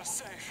 I must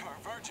say, for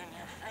a virgin,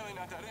 you're really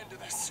not that into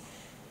this.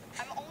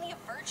 I'm only a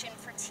virgin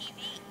for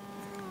TV.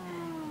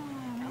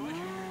 Really?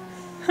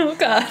 Oh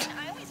god.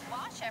 I always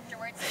watch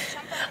afterwards and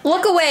jump up.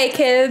 Look away,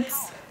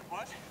 kids.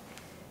 What?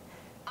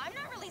 I'm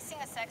not releasing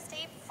a sex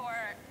tape for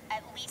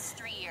at least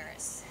 3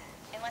 years,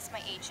 unless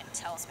my agent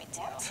tells me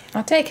to.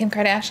 I'll take him,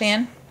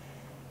 Kardashian.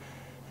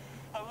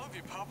 I love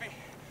you, Poppy.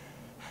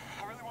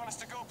 I really want us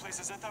to go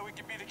places. I thought we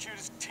could be the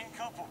cutest teen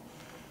couple.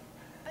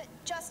 But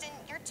Justin,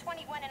 you're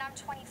 21 and I'm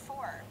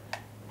 24.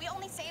 We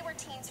only say we're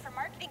teens for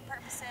marketing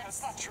purposes.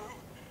 That's not true.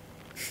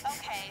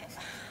 Okay,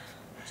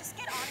 just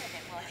get on with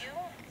it, will you?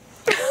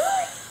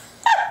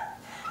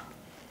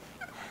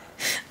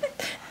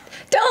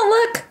 Don't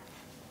look.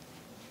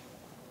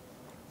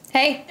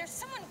 Hey. There's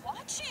someone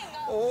watching.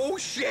 Oh,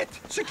 shit!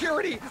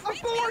 Security!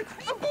 Abort!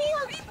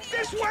 Abort!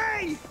 This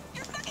way!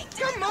 You're fucking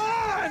Come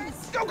on!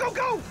 Go, go,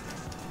 go!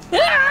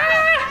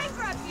 Ah!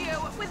 Bankrupt you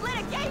with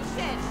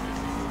litigation.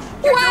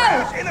 Get your Whoa!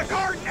 ass in the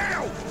car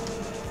now!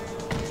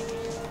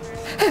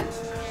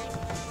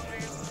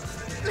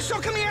 They're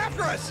still coming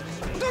after us!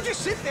 Don't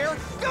just sit there!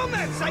 Film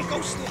that psycho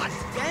slut!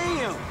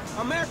 Damn,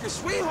 America's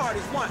sweetheart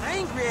is one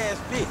angry ass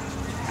bitch.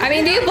 I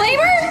mean, do you blame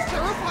her? It's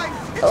terrifying!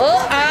 It's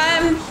Oh,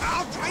 terrifying. I'm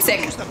I'll try to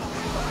sick. use them.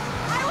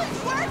 I was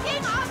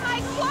working on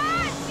my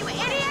quads, you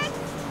idiot.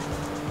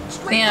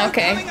 Straight Yeah, up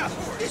okay. coming up.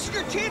 This is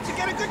your chance to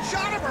get a good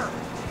shot of her!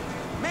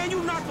 Man,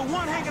 you not the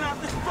one hanging out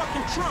this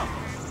fucking trunk.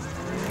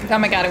 Oh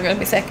my god, I'm gonna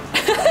be sick.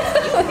 People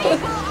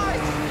are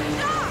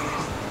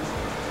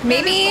stuck.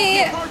 Maybe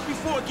Get hurt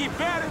before it get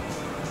better.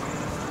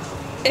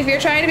 if you're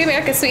trying to be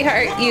America's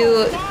sweetheart,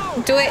 you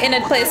do it in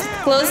a place with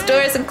closed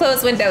doors and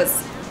closed windows.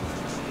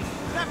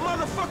 That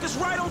motherfucker's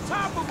right on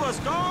top of us,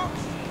 dog.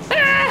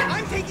 Ah!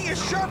 I'm taking a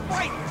sharp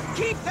right!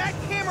 Keep that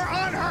camera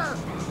on her!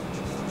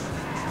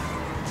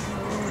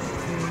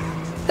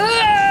 I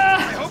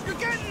Ah! hope you're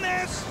getting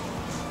this!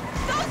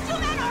 Those two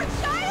men are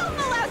child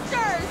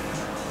molesters.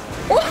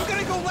 I'm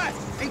gonna go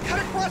left and cut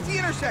across the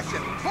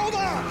intersection. Hold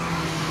on!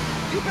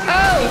 You better not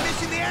Oh. be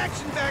missing the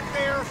action back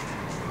there!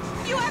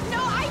 You have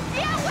no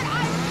idea what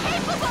I'm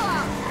capable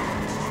of.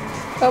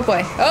 Oh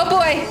boy. Oh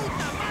boy.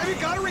 Have you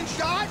got her in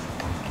shot?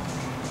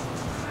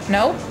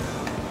 No.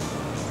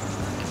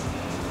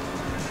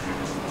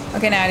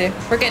 Okay, now I do.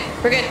 We're good.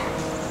 We're good.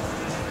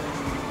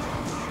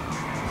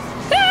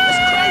 Crazy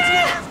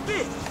Ah! ass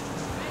bitch.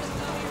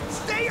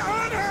 Stay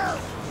on her!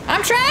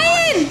 I'm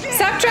trying.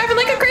 Stop driving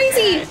like a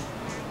crazy.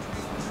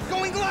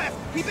 Going left!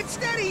 Keep it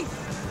steady!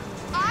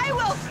 I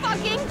will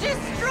fucking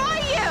destroy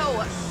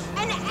you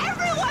and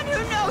everyone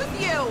who knows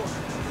you.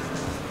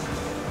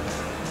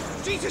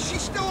 Jesus,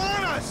 she's still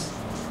on us!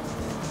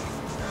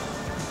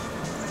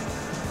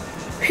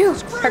 Phew.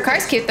 Screw Her car's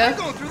this. cute though. I'm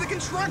going through the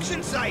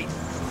construction site!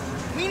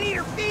 We need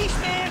her face,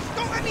 man!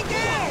 Don't let me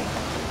down!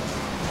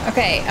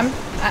 Okay,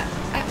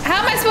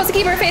 how am I supposed to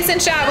keep her face in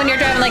shot when you're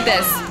driving like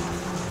this?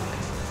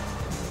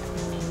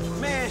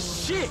 Man,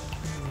 shit.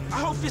 I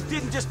hope this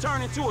didn't just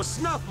turn into a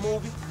snuff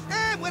movie.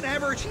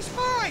 Whatever, she's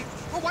fine!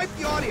 I'll wipe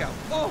the audio.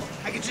 Oh,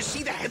 I can just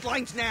see the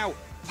headlines now.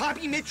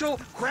 Poppy Mitchell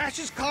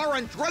crashes car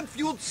on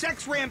drug-fueled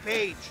sex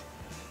rampage.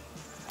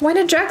 When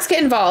did drugs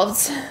get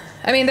involved?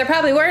 I mean, there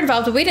probably were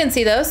involved, but we didn't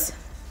see those.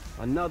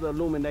 Another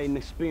illuminating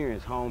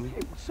experience, homie. Hey,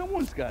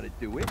 someone's got to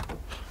do it.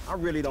 I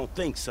really don't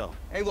think so.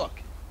 Hey,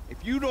 look.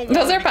 If you don't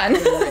Those want are to fun.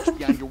 become rich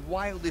beyond your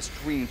wildest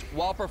dreams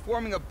while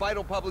performing a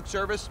vital public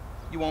service,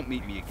 you won't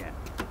meet me again.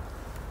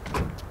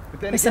 But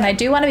then Listen, again, I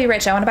do want to be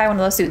rich. I want to buy one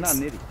of those I'm not suits.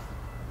 an idiot.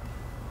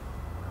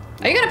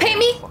 Are you gonna pay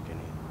me? Fucking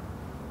idiot.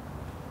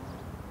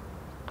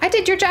 I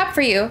did your job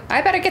for you.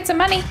 I better get some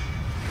money.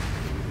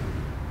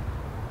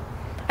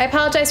 I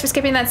apologize for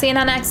skipping that scene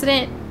on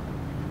accident.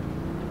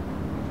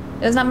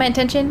 It was not my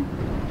intention.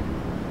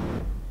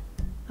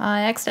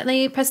 I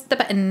accidentally pressed the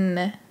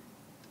button.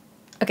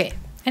 Okay,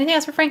 anything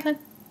else for Franklin?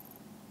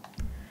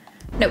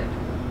 Nope.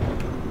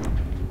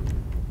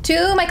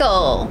 To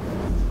Michael.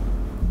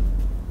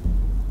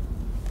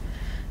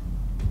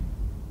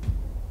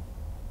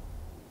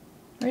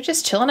 We're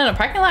just chilling in a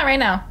parking lot right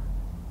now.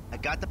 I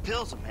got the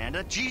pills,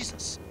 Amanda.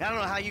 Jesus. I don't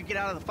know how you get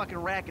out of the fucking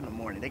rack in the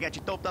morning. They got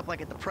you doped up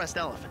like a depressed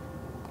elephant.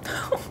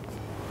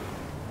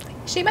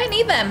 She might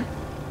need them.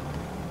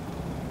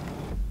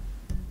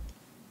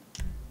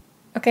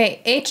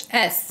 Okay,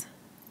 HS.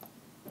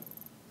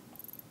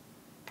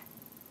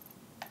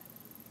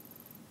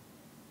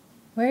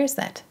 Where is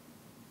that?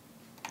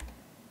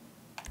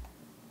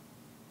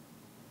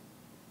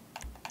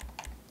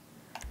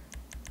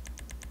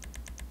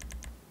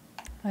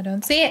 I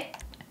don't see it.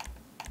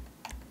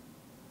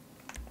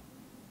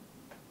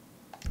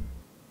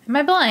 Am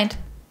I blind?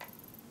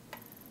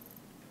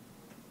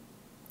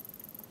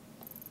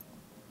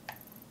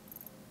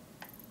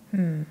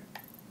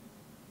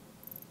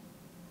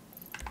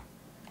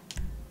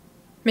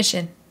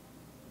 Mission.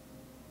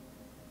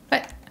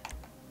 What?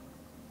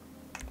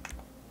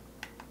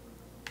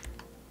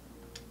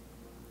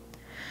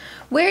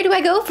 Where do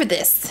I go for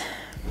this?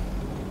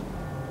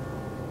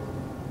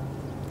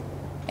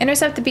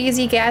 Intercept the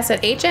BZ gas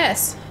at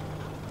HS.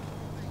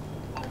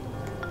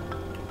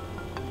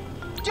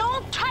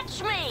 Don't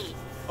touch me!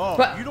 Oh,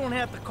 what? You don't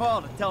have to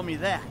call to tell me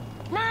that.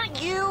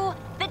 Not you!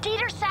 The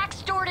Dieter Sack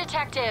store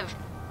detective.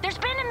 There's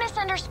been a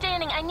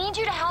misunderstanding. I need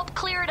you to help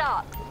clear it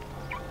up.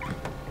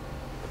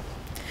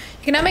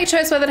 You cannot make a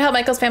choice whether to help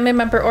Michael's family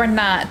member or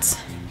not.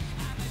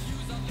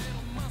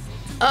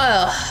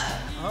 Ugh.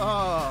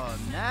 Oh,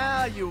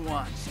 now you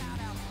want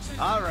it.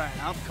 All right,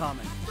 I'm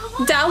coming.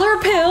 Dollar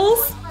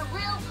pills? A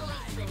real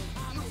policeman,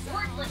 you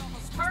worthless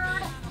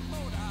turd.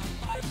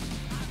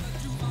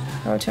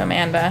 Go to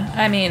Amanda.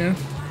 I mean,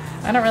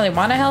 I don't really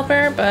want to help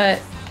her,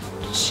 but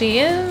she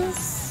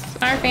is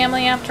our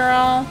family after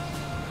all.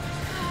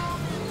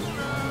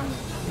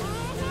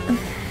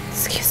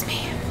 Excuse me.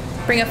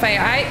 Bring a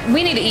fire.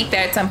 We need to eat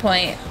that at some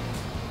point.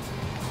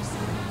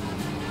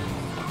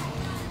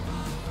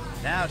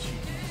 Now she.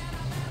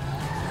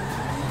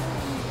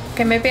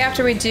 Okay, maybe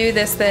after we do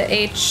this, the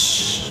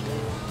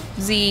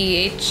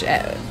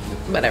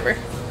whatever.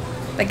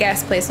 The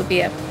gas place will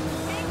be up.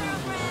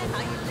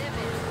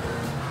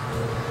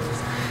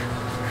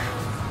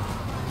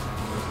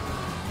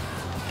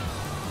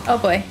 Oh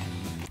boy.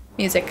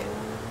 Music.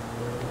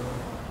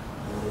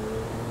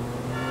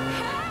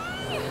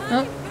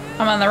 Oh,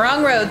 I'm on the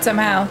wrong road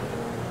somehow.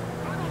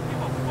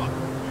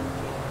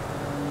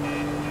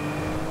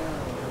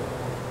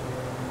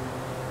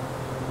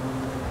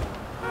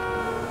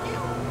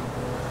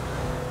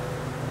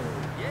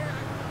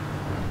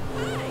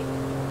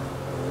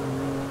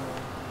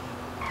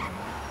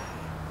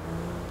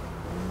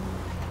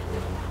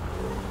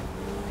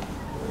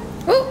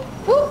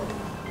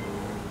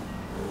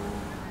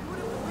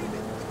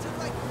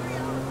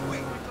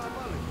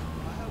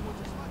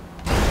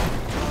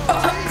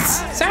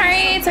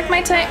 Sorry, it took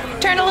my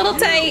turn a little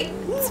tight.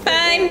 It's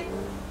fine.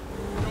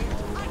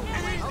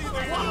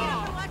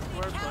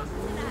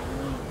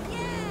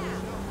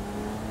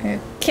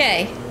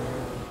 Okay.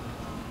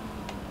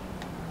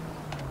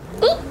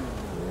 Ooh.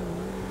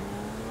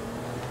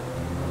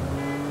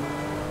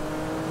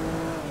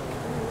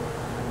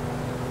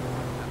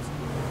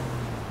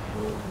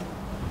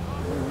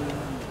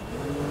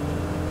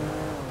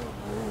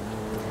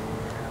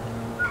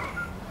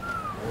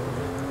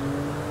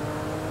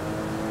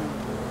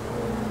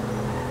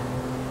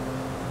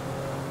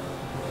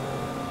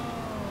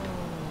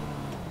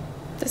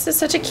 This is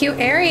such a cute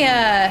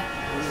area.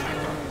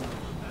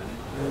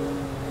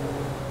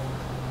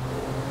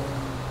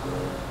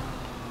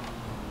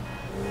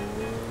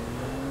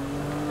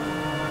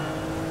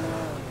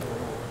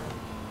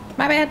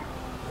 My bad.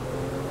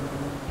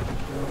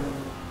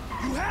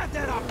 You had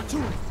that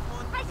opportunity.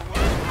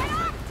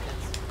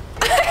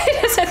 I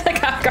just hit the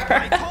cop car.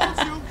 I told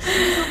you,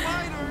 she's a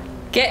minor.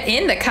 Get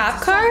in the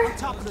cop car? On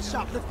top of the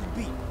shoplifting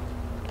beat.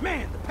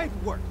 Man, the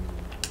paperwork.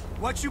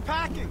 What you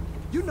packing?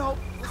 You know.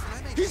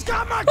 He's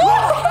got my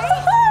car!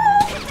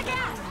 Hit the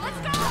gas! Let's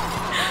go!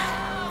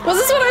 Was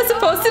this what I was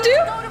supposed to do?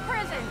 Go to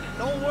prison!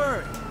 Don't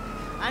worry.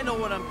 I know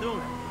what I'm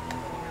doing.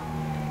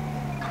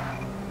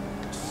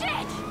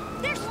 Shit!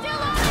 They're still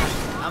on it!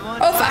 I'm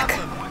on Oh, top fuck. of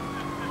it.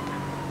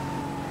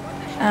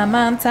 I'm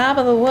on top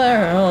of the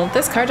world.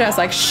 This car drives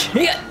like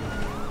shit.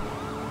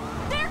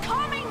 They're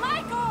coming,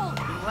 Michael!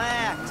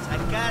 Relax. I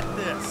got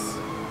this.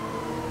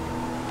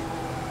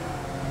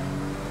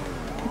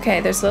 Okay,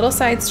 there's a little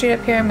side street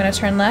up here. I'm gonna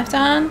turn left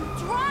on.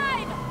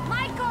 Drive!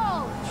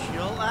 Michael!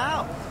 Chill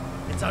out.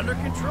 It's under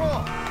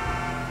control.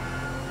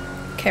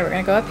 Okay, we're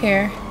gonna go up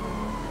here.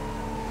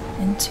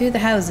 Into the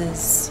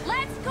houses.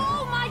 Let's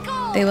go,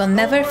 Michael! They will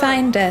never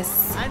find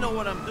us. I know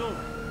what I'm doing.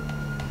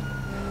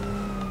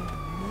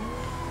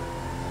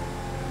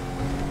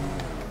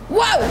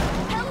 Whoa!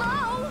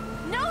 Hello?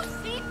 No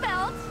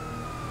seatbelt?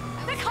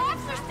 The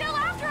cops are still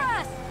after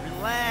us!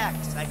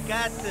 Relax. I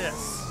got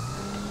this.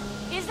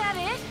 Is that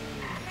it?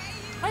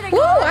 Are they Woo!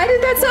 gone? I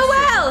did that so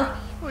well!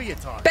 Who are you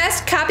talking?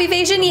 Best cop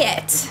evasion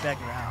yet. Back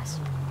in your house.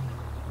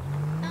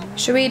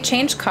 Should we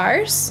change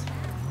cars?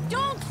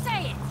 Don't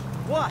say it!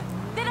 What?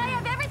 That I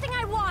have everything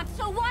I want,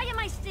 so why am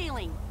I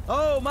stealing?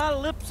 Oh, my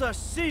lips are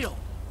sealed.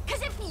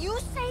 Cause if you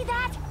say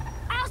that,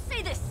 I'll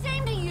say the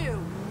same to you!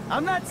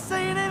 I'm not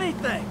saying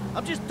anything.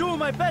 I'm just doing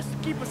my best to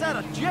keep us out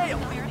of jail.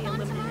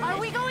 Are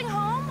we going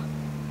home?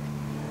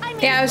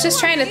 Yeah, I was just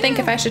trying to think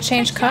if I should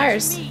change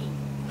cars.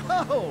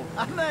 Oh,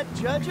 I'm not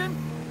judging.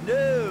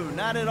 No,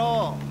 not at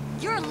all.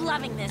 You're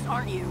loving this,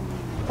 aren't you?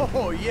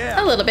 Oh, yeah.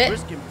 A little bit.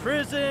 Risking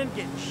prison,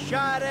 getting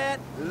shot at.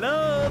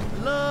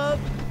 Love,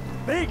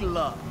 big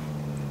love.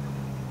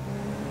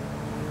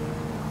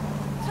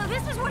 So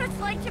this is what it's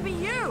like to be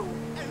you.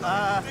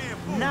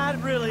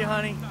 Not really,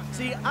 honey.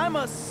 See, I'm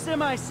a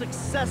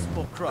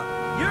semi-successful crook.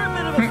 You're a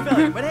bit of a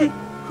failure, but hey,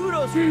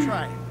 kudos for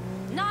trying.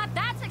 Not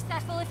that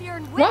successful if you're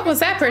in What was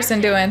that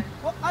person doing?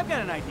 Well, I've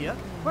got an idea.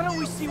 Why don't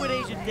we see what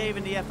Agent Dave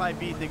and the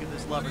FIB think of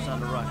this lovers on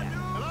the run?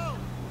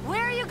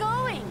 Where are you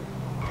going?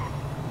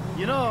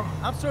 You know,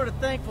 I'm sort of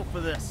thankful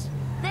for this.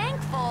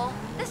 Thankful?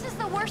 This is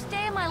the worst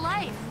day of my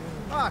life.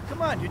 Ah,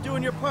 come on, you're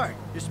doing your part.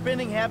 Your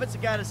spending habits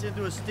have got us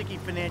into a sticky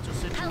financial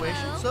situation,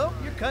 Hello? so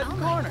you're cutting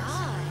corners.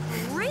 God.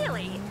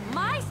 Really?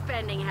 My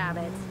spending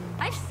habits?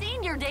 I've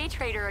seen your day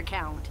trader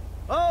account.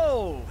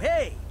 Oh,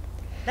 hey,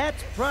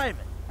 that's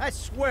private. I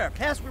swear,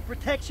 password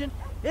protection,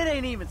 it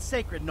ain't even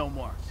sacred no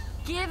more.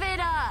 Give it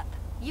up.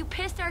 You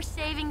pissed our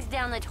savings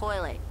down the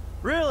toilet.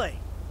 Really?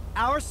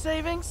 Our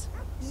savings?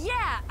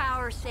 Yeah,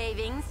 our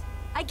savings.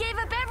 I gave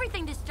up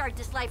everything to start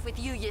this life with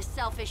you, you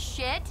selfish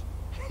shit.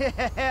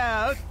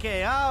 Yeah,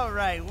 okay, all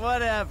right,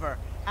 whatever.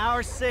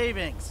 Our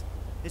savings.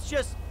 It's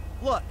just,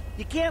 look,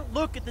 you can't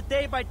look at the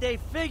day-by-day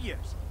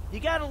figures. You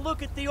gotta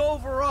look at the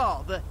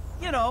overall, the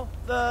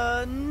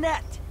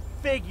net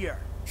figure.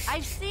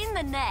 I've seen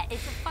the net.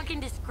 It's a fucking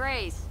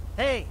disgrace.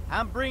 Hey,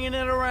 I'm bringing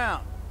it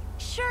around.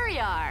 Sure you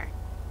are.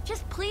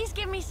 Just please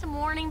give me some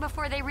warning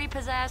before they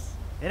repossess.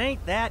 It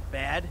ain't that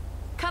bad.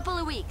 Couple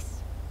of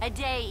weeks. A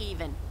day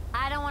even.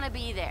 I don't want to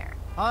be there.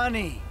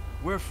 Honey,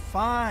 we're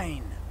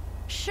fine.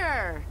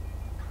 Sure.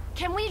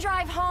 Can we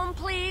drive home,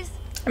 please?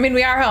 I mean,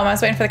 we are home. I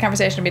was waiting for the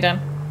conversation to be done.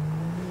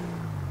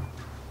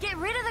 Get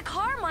rid of the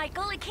car,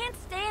 Michael. It can't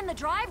stay in the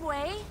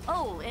driveway.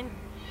 Oh, and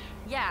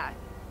yeah.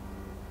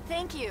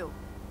 Thank you.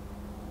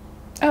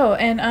 Oh,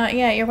 and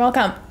yeah, you're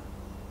welcome.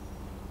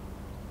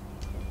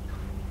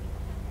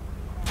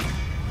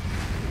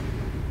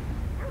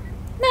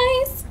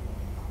 Nice.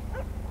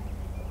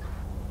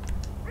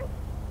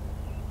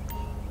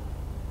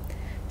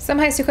 Some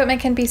heist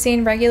equipment can be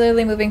seen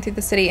regularly moving through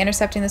the city.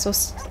 Intercepting this will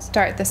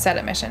start the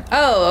setup mission.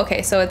 Oh,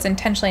 okay, so it's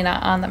intentionally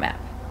not on the map.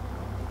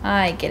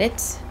 I get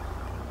it.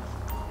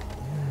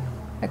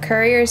 A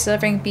courier is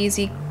delivering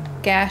BZ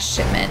gas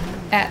shipment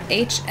at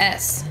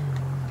HS.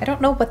 I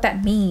don't know what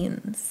that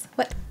means.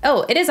 What?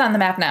 Oh, it is on the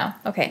map now.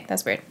 Okay,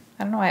 that's weird.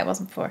 I don't know why it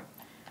wasn't before.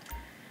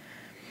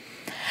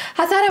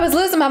 I thought I was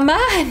losing my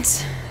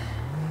mind.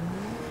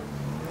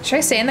 Should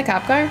I stay in the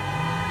cop car?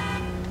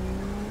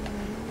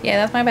 Yeah,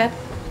 that's my bad.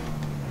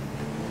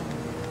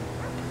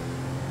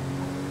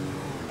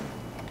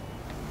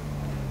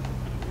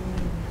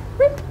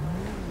 Whoop.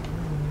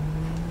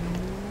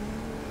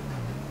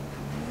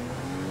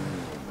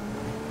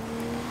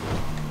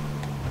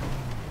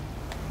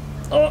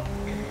 Oh.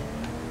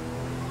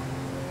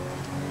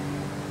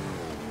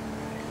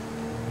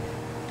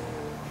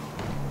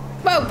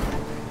 Whoa.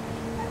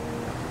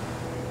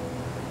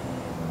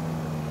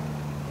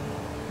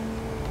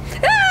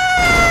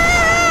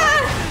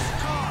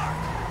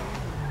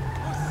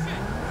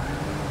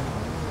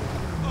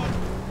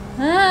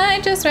 I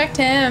just wrecked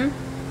him.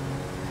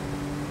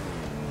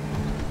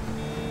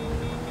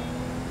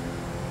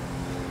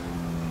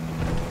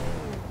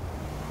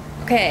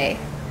 Okay.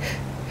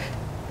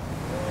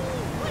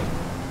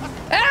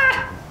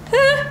 Ah!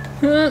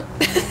 You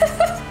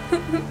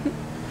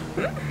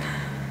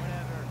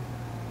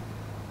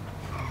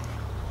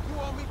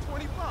owe me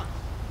 $20.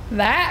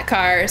 That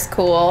car's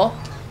cool.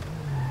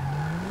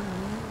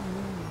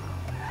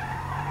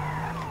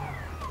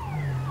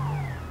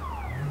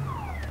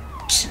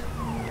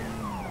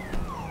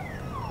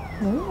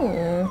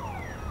 Ooh.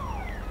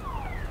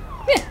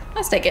 Yeah,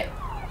 let's take it.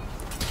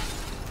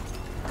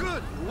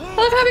 Good Lord. I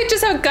love how we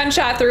just have a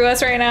gunshot through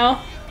us right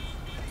now.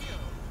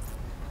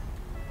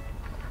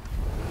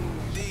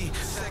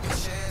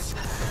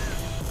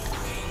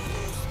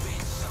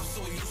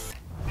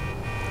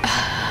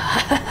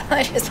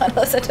 I just want to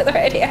listen to the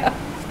radio.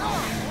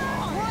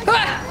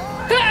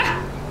 Ah!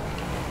 Ah!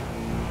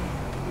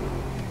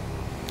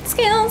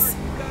 Skills.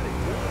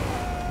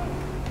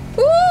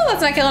 Ooh,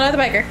 let's not kill another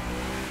biker.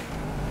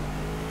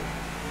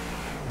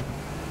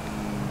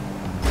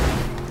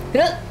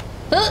 What?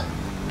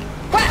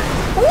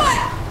 What?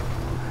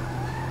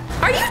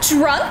 Are you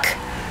drunk?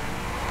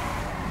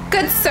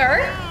 Good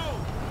sir?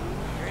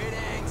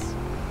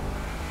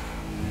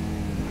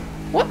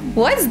 What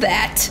was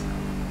that?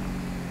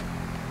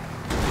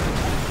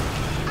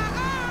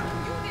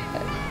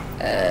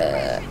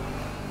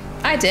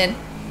 I did.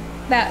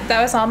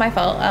 That was all my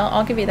fault.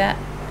 I'll give you that.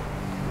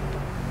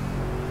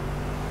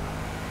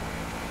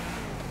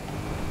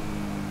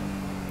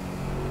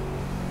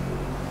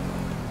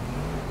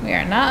 We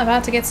are not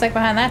about to get stuck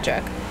behind that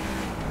truck.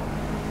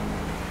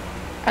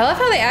 I love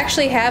how they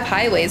actually have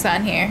highways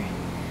on here.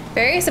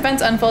 Various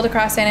events unfold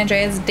across San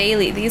Andreas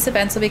daily. These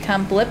events will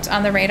become blipped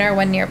on the radar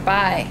when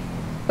nearby.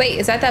 Wait,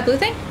 is that blue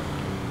thing?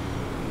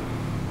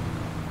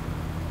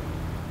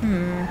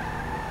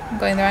 I'm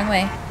going the wrong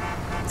way.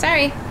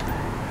 Sorry.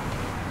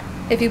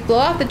 If you blow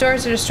off the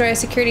doors or destroy a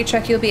security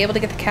truck, you'll be able to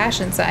get the cash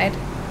inside.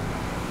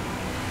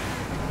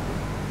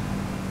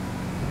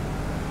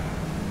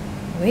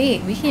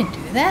 Wait, we can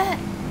do that?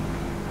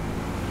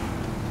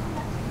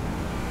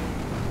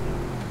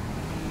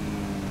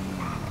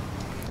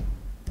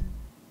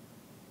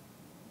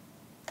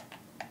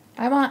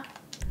 I want...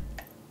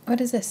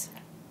 What is this?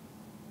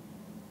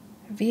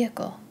 A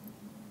vehicle.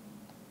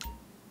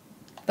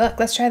 Look,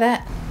 let's try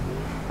that.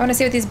 I want to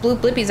see what these blue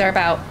blippies are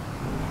about.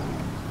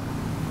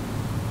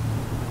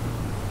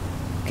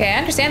 Okay, I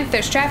understand that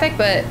there's traffic,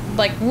 but,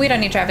 like, we don't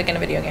need traffic in a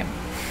video game.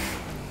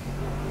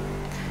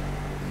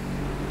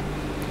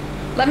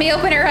 Let me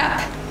open her up.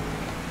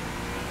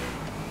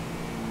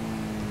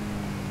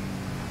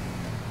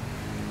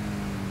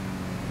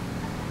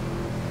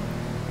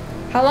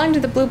 How long do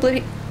the blue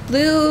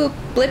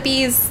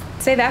blippies,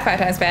 say that 5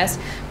 times fast.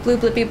 Blue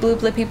blippy, blue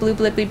blippy, blue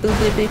blippy, blue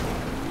blippy.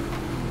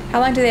 How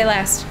long do they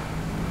last?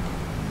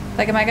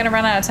 Like, am I gonna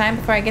run out of time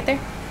before I get there?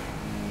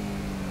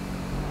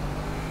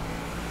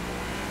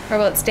 Or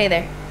will it stay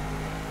there?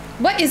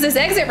 What is this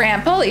exit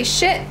ramp? Holy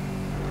shit.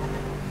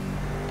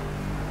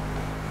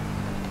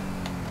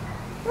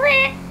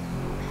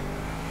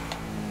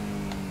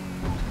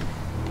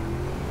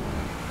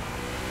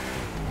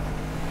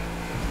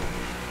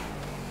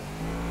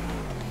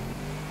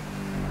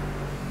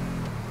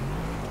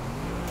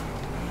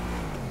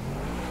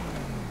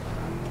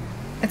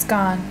 It's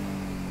gone.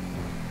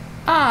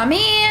 Aw,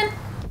 man.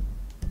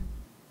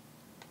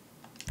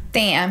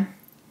 Damn.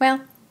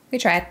 Well, we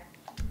tried.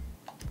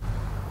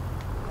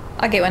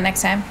 I'll get one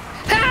next time.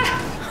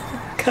 Ah!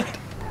 Oh, God.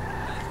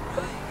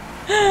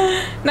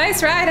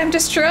 Nice ride. I'm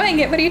destroying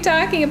it. What are you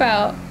talking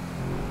about?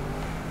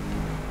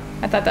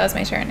 I thought that was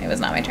my turn. It was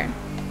not my turn.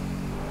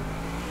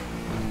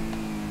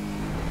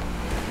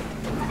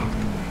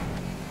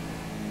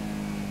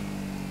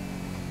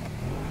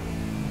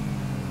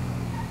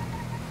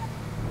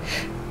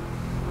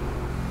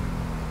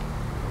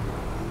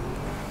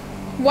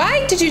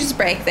 Why did you just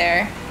break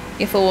there,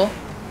 you fool?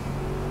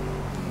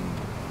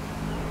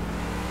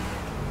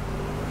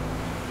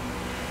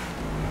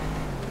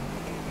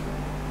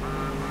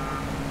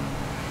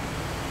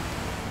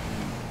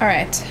 All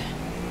right.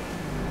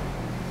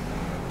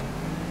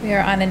 We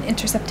are on an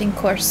intercepting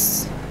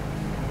course.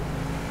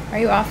 Are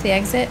you off the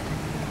exit?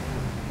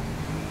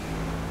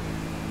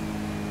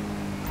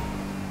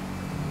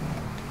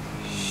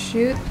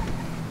 Shoot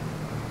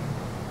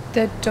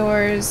the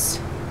doors.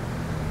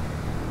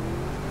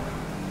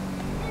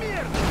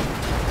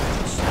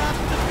 Stop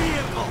the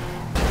vehicle!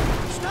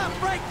 Stop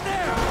right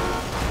there!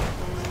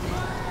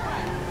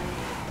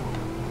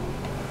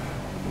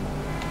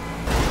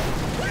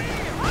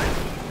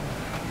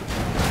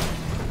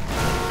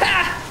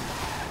 Ah!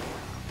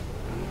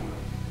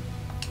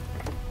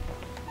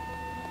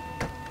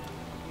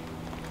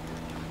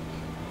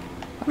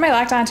 What am I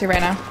locked onto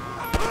right now?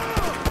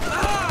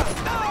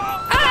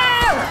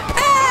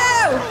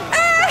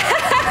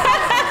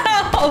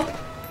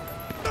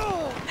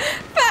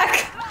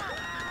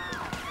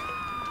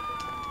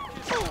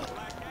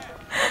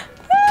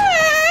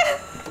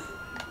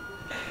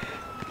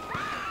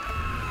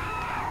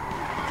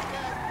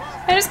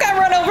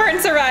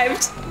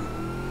 Survived.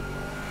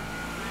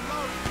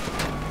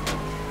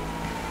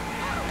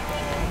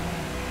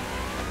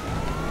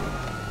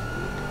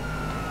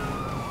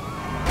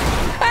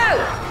 Oh!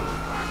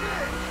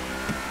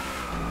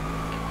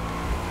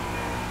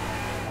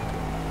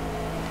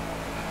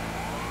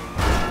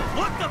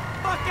 Look the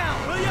fuck out,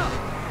 will ya?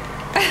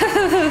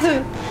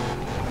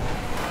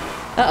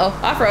 Uh-oh,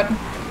 off-road.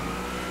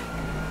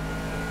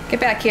 Get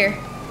back here.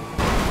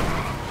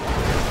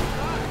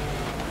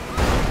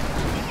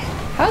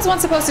 How is one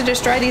supposed to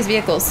destroy these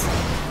vehicles?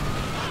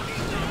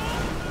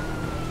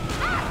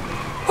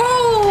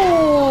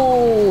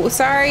 Oh,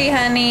 sorry,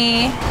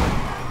 honey.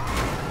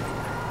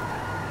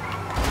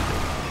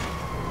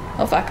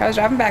 Oh fuck, I was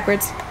driving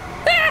backwards.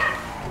 Ah!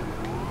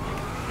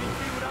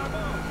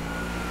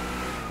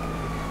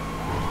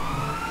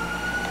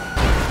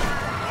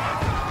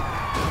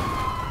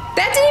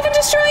 That didn't even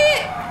destroy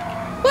it?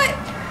 What?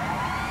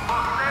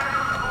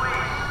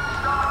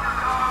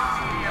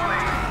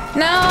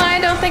 No, I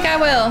don't think I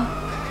will.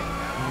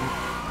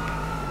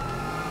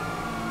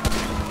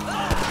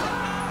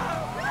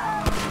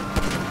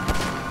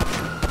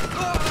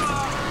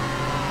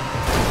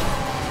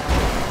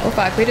 Oh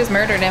fuck, we just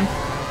murdered him.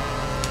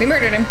 We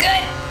murdered him.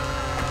 Good!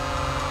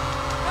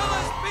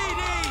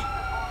 LSPD!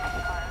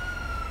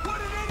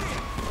 What an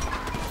idiot!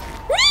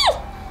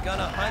 Woo!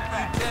 Gonna hunt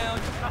you down.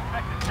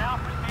 Suspect is now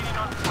proceeding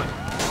on foot.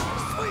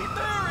 Sweet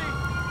Mary!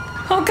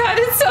 Oh god,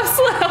 it's so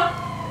slow.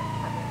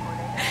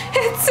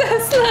 It's so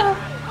slow.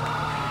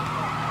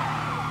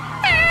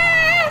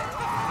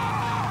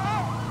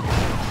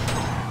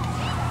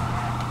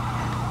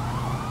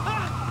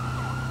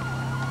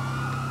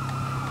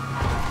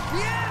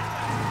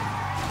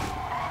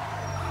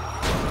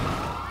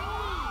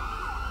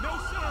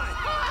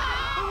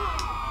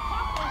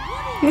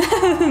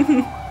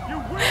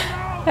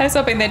 I was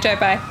hoping they'd drive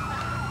by.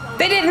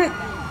 They didn't.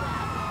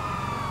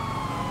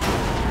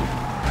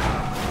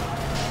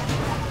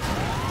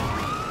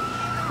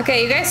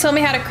 Okay, you guys told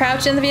me how to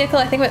crouch in the vehicle.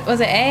 I think, was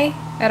it A?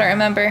 I don't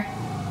remember.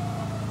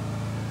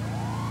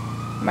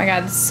 Oh my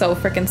god, this is so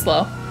freaking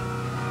slow.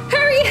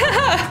 Hurry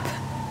up!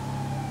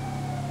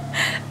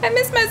 I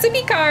miss my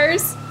zippy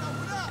cars.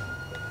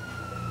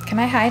 Can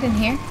I hide in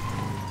here?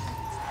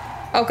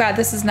 Oh god,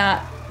 this is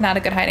not a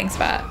good hiding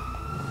spot.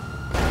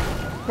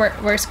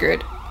 We're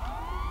screwed.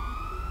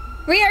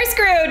 We are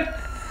screwed!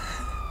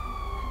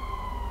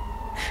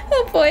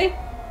 Oh boy.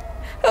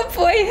 Oh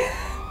boy.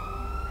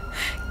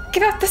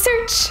 Give up the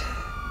search.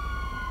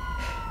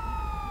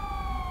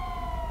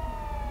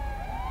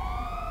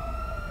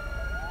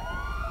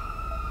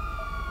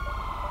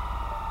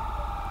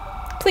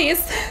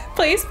 Please,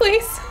 please,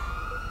 please.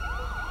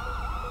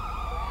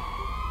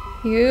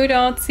 You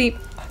don't see.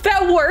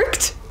 That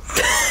worked.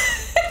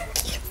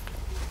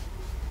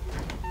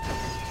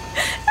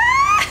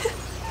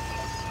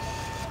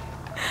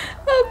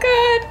 Oh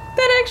god,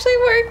 that actually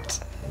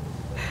worked.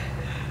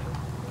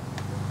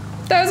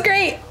 That was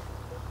great.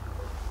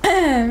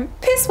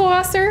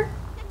 Pisswasser.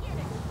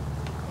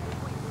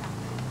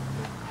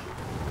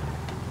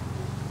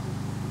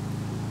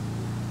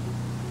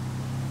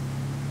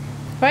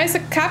 Why is the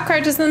cop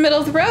car just in the middle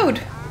of the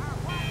road?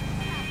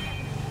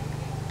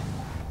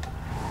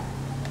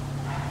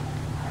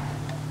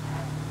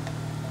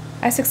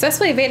 I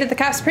successfully evaded the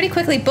cops pretty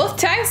quickly both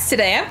times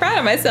today. I'm proud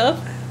of myself.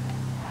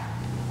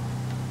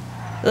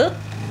 Ugh.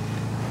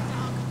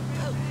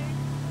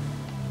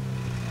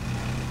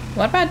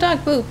 What about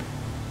dog poop?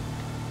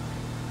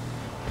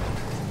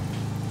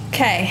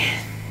 Okay.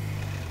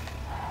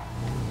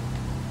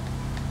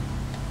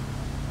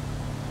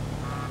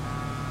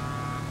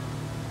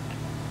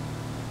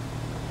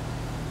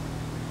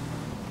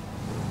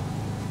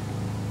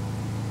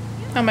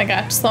 Oh my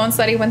gosh, slow and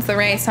steady wins the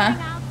race, huh?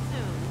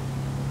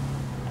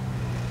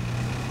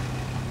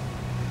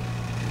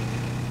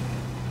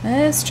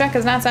 This truck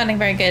is not sounding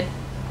very good.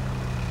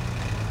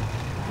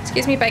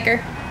 Excuse me,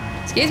 biker.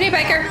 Excuse me,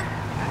 biker.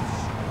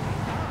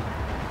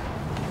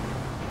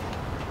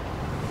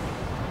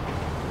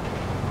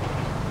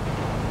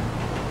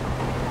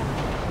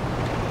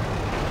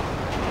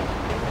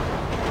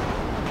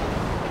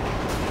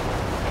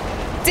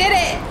 Did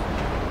it!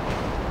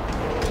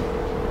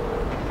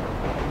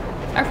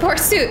 Our poor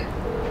suit.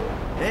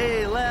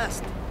 Hey,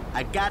 Lest.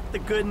 I got the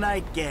good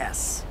night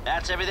gas.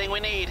 That's everything we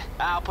need.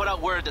 I'll put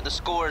out word that the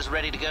score is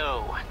ready to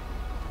go.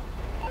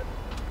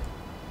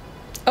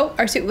 Oh,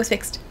 our suit was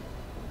fixed.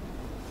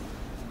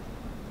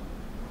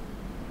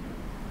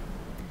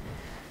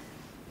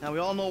 Now we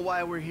all know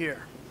why we're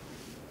here.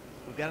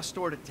 We've got a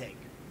store to take.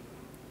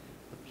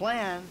 The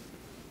plan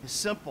is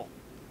simple,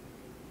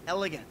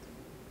 elegant.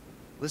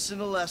 Listen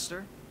to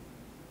Lester,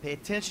 pay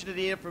attention to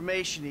the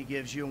information he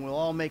gives you, and we'll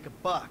all make a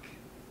buck.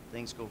 If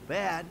things go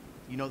bad,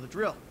 you know the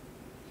drill.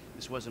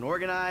 This wasn't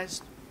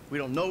organized, we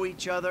don't know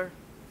each other.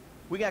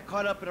 We got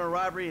caught up in a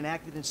robbery and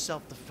acted in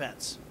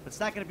self-defense. But it's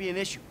not gonna be an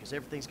issue, because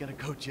everything's gonna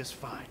go just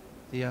fine.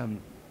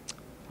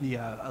 The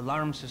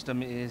alarm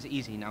system is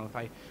easy. Now, if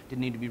I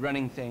didn't need to be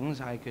running things,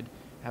 I could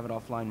have it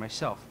offline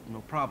myself. No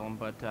problem,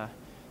 but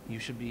you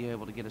should be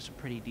able to get us a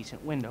pretty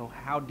decent window.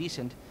 How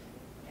decent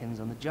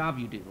depends on the job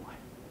you do.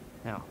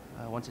 Now,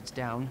 once it's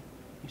down,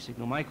 you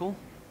signal Michael,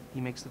 he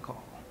makes the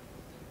call.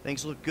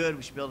 Things look good.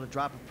 We should be able to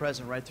drop a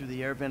present right through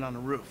the air vent on the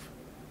roof.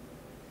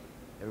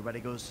 Everybody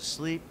goes to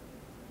sleep,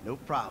 no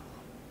problem.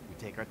 We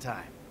take our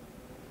time.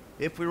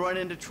 If we run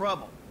into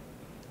trouble,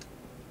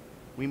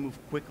 we move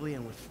quickly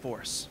and with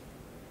force.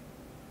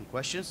 Any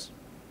questions?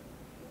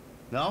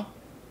 No?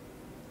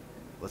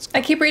 Let's go.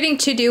 I keep reading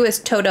to do is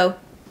Toto.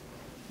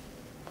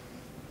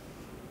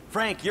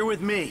 Frank, you're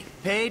with me.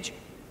 Paige,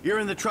 you're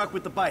in the truck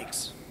with the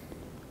bikes.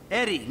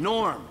 Eddie,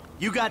 Norm,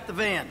 you got the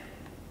van.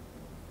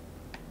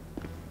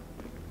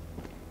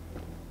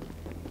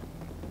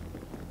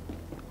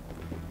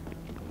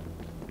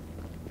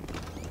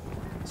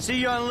 See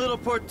you on Little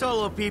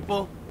Portola,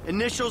 people.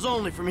 Initials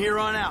only from here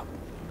on out.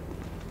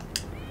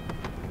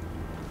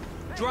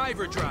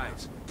 Driver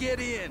drives. Get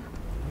in.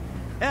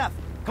 F,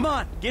 come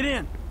on, get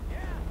in.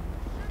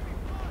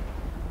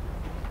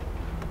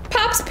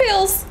 Pops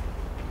pills.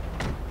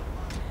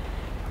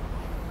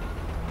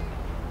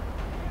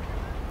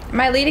 Am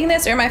I leading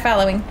this or am I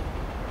following?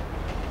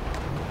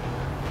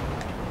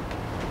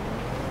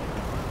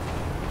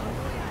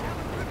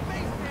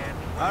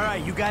 All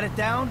right, you got it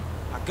down?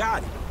 I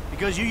got it.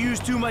 Because you use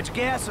too much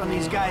gas on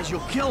these guys, you'll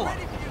kill them.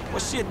 Well,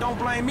 shit, don't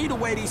blame me the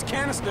way these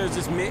canisters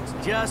is mixed.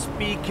 Just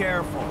be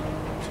careful.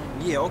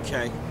 Yeah,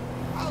 okay.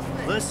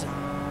 Listen,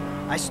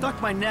 I stuck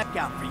my neck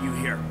out for you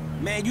here.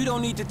 Man, you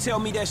don't need to tell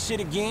me that shit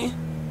again.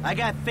 I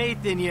got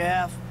faith in you,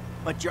 F,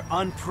 but you're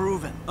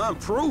unproven.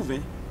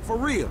 Unproven? For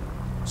real?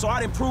 So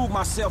I didn't prove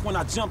myself when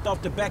I jumped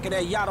off the back of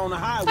that yacht on the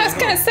highway. I was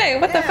gonna say,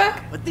 what the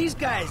fuck? But these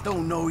guys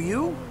don't know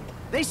you.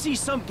 They see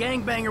some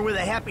gangbanger with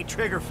a happy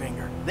trigger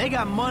finger. They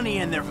got money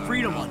and their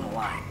freedom on the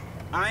line.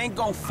 I ain't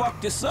gonna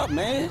fuck this up,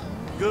 man.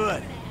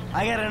 Good.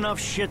 I got enough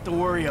shit to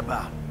worry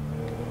about.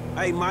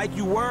 Hey, Mike,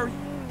 you worried?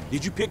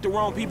 Did you pick the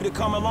wrong people to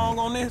come along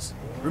on this?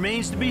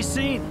 Remains to be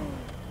seen.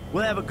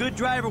 We'll have a good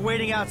driver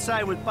waiting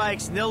outside with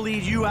bikes, and they'll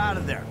lead you out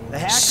of there. The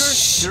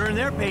hackers earn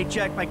their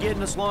paycheck by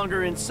getting us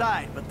longer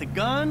inside, but the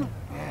gun?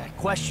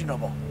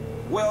 Questionable.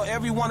 Well,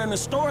 everyone in the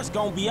store is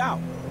gonna be out.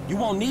 You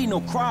won't need no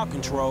crowd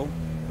control.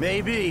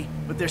 Maybe,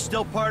 but they're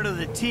still part of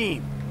the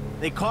team.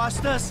 They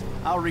cost us,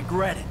 I'll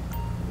regret it.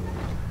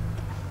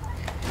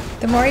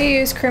 The more you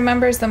use crew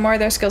members, the more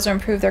their skills will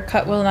improve. Their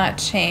cut will not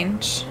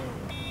change.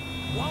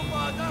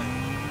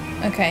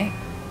 Okay.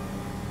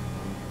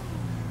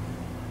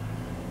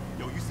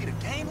 Yo, you see the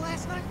game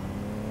last night?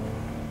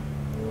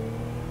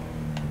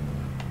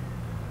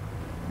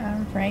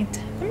 Alright.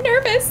 I'm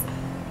nervous.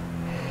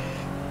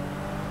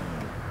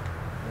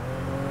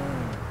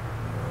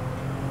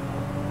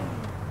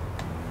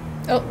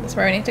 Oh, that's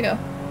where I need to go.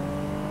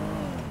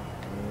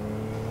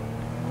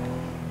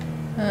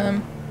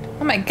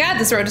 Oh my god,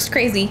 this road is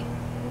crazy.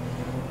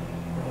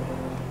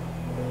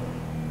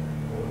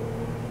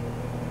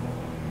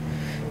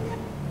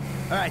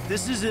 Alright,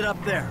 this is it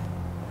up there.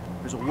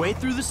 There's a way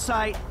through the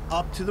site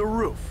up to the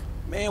roof.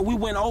 Man, we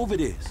went over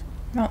this.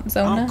 Mount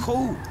Zona. I'm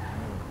cool.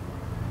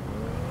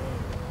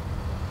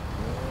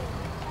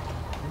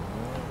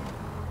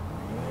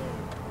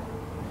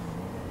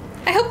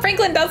 I hope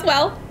Franklin does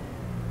well.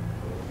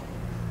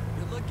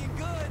 You're looking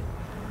good.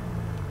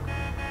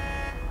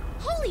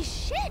 Holy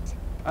shit!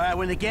 Alright,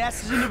 when the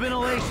gas is in the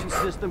ventilation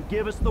system,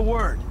 give us the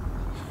word.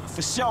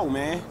 For sure,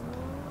 man.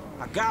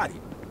 I got it.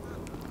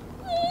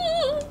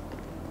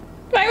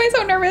 Why am I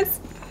so nervous?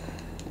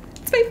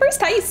 It's my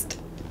first heist.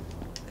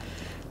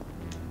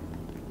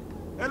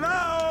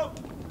 Hello?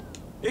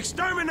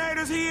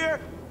 Exterminators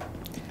here.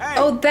 Hey,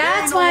 Oh,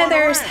 that's why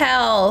there's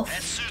health.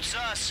 That suits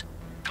us.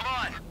 Come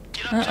on,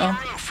 get up to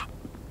the roof.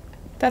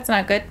 That's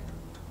not good.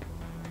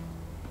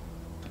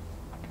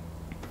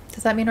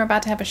 Does that mean we're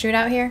about to have a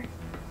shootout here?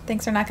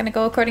 Things are not going to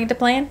go according to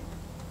plan?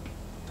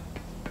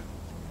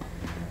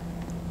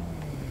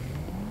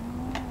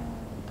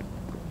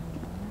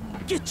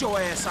 Get your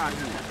ass out of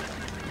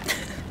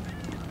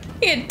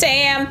here. You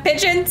damn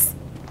pigeons.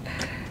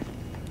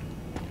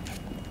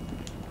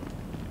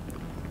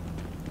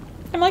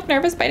 I'm like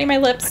nervous biting my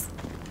lips.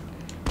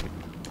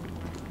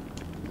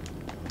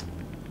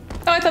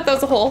 Oh, I thought that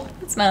was a hole.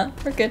 It's not.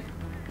 We're good.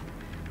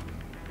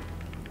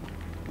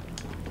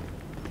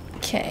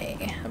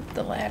 Okay, up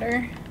the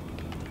ladder.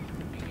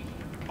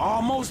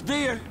 Almost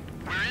there.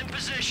 We're in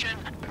position,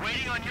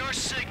 waiting on your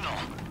signal.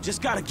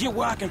 Just gotta get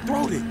where I can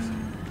throw this.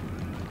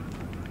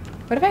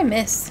 What did I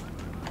miss?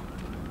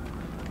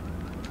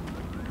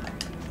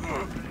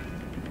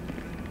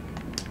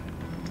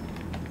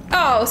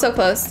 Oh, so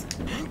close.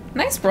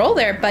 Nice roll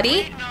there,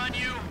 buddy.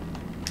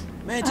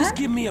 Man, just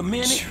give me a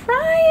minute.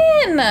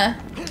 Trying. I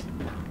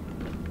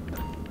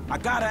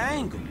got an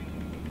angle.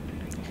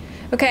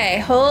 Okay,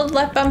 hold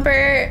left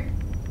bumper.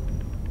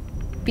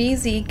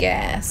 BZ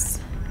gas.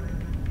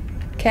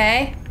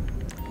 Okay.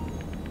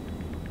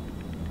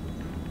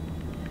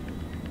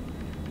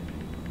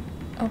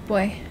 Oh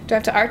boy. Do I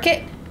have to arc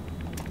it?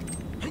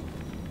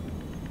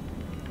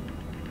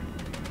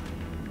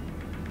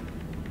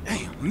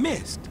 Damn,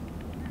 missed.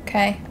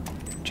 Okay.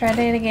 Try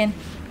it again.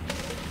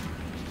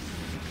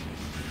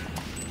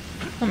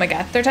 Oh my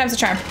god. Third time's a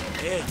charm.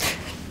 Yeah.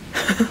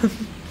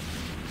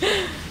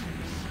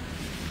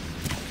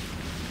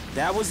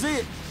 That was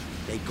it.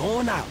 They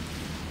going out.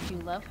 You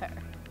love her.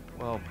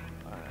 Well,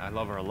 I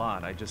love her a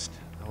lot. I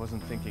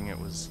wasn't thinking it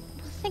was...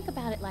 Think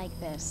about it like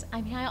this.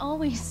 I mean, I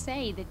always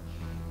say that...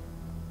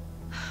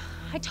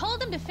 I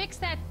told him to fix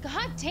that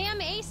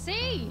goddamn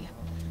AC!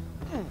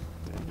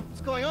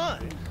 What's going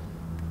on?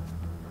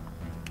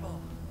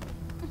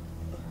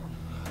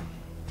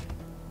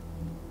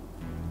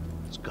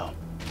 Let's go.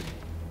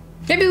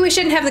 Maybe we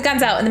shouldn't have the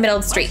guns out in the middle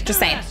of the street. Just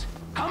saying.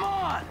 Come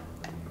on!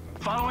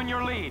 Following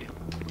your lead.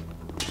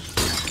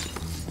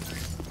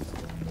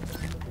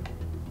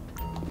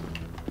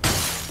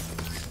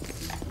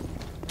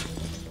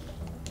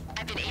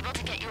 I've been able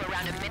to get you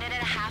around a minute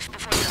and a half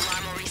before the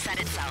alarm will reset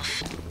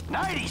itself.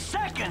 90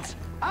 seconds?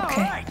 All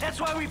Okay. right, that's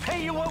why we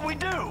pay you what we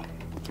do.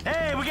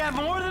 Hey, we got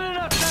more than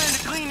enough time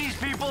to clean these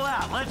people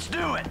out. Let's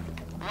do it.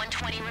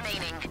 120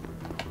 remaining.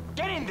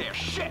 Get in there,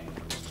 shit.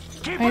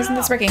 Keep Why it isn't up.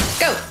 this working?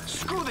 Go!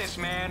 Screw this,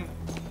 man.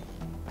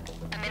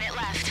 A minute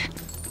left.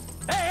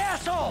 Hey,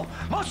 asshole!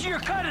 Most of your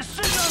cut is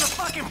sitting on the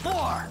fucking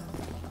floor.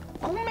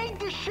 Who made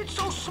this shit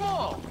so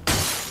small?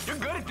 You're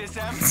good at this,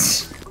 Em.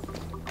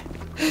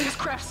 This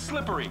craft's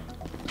slippery.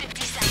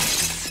 50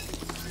 seconds.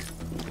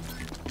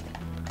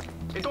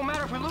 It don't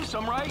matter if we lose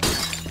some, right?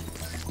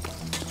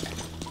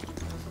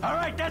 All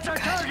right, that's our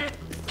target.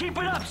 Keep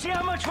it up. See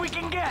how much we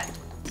can get.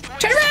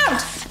 Turn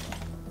around!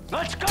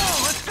 Let's go.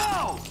 Let's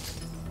go.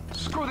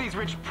 Screw these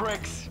rich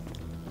pricks.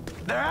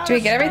 They're out Do we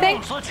of get everything?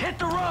 stones. Let's hit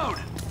the road.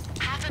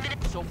 Half a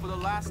minute. So for the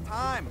last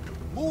time,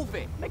 move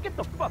it. Man, get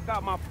the fuck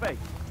out my face.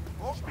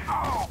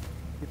 Oh.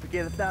 You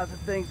forget 1,000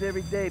 things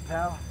every day,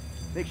 pal.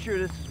 Make sure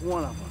this is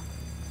one of them.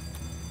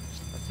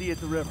 I'll see you at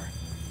the river.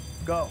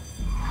 Go.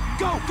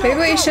 Go, go, Maybe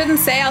we go. shouldn't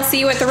say I'll see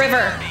you at the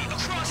river.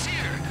 Across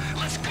here.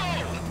 Let's go.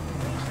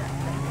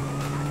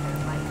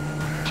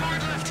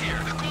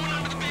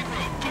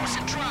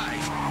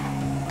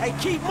 Hey,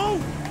 keep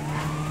moving.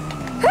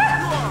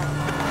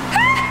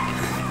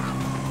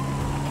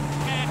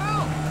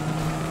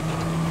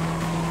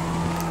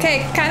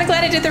 Okay, kind of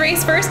glad I did the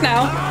race first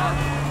now.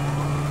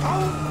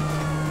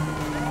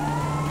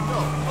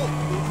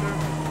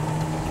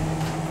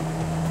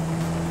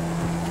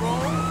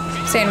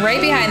 Staying right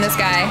behind this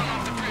guy.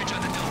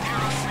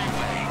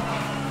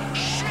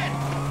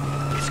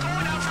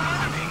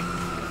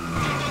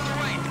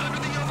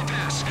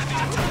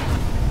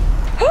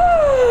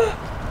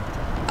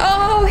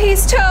 Oh,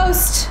 he's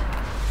toast.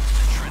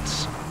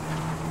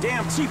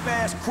 Damn cheap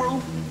ass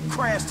crew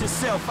crashed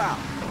himself out.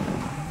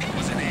 He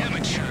was an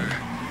amateur.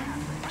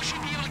 We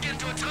should be able to get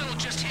into a tunnel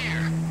just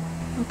here.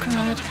 Oh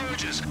God.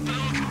 Converges, but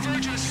it'll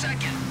converge in a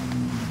second.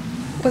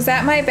 Was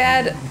that my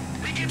bad?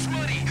 It gets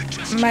muddy.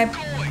 Just my. keep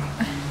going.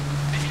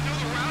 If you know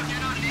the route, you're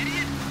not an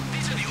idiot.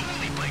 These are the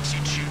only bikes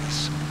you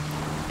choose.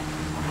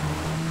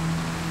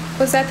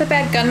 Was that the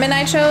bad gunman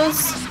I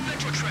chose? Cross the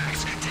metro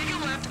tracks. Take a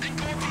left and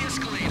go up the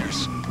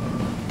escalators.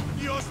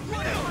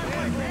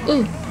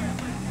 Ooh.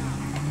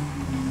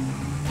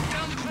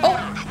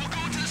 We'll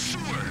go to the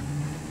sewer.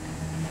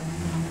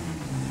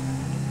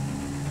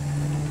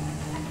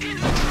 Into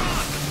the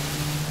truck.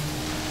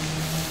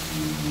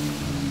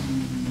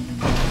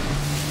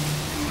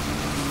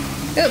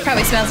 Ooh, it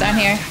probably smells down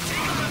here.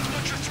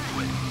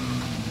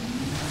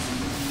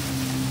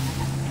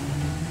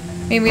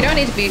 I mean, we don't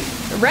need to be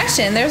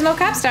rushing. There's no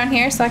cops down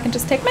here, so I can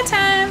just take my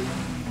time.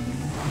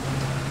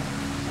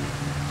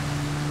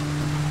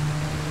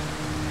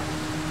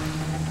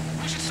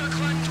 We should start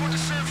climbing toward the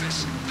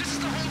surface. This is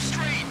the home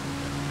straight.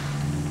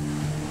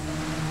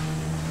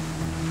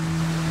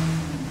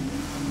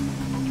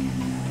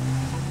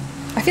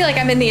 I feel like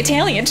I'm in the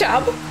Italian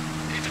Job. If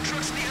the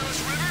truck's in the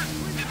Ellis River,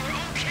 then we're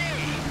okay.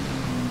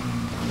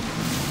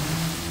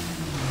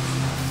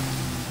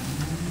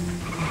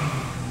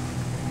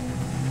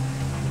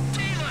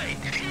 Daylight,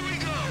 here we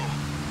go.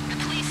 The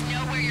police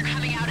know where you're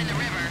coming out in the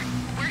river.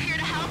 We're here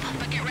to help,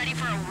 but get ready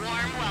for a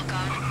warm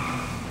welcome.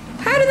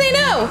 How do they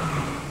know?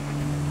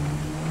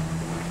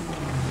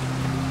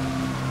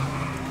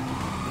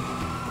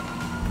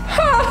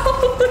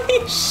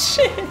 Holy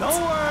shit.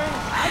 Don't worry,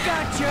 I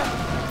got you.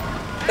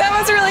 That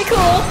was really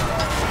cool.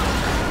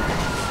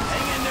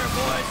 Hang in there,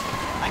 boys.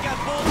 I got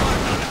bull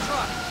marks on the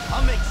truck.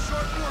 I'll make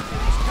short work of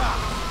these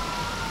cops.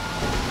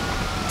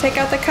 Take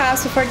out the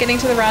cops before getting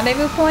to the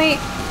rendezvous point.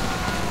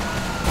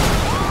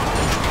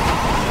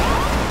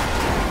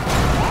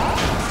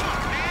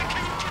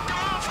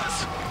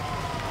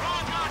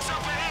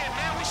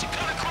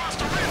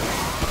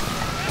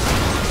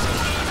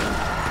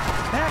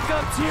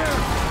 Backup's here.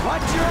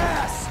 Watch your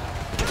ass.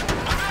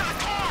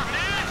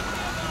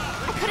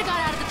 I could have got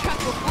out of the truck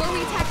before we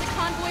attacked the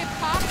convoy of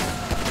cops.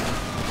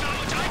 Not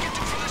much I can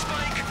do for this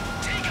bike.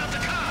 Take out the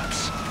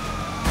cops.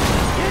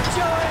 Get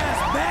your ass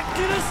back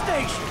to the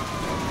station.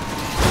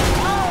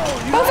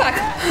 Oh, fuck.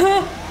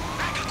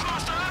 Back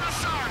across the other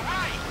side,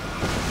 right?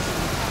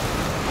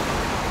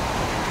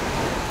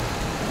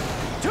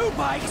 Two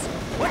bikes?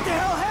 What the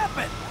hell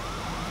happened?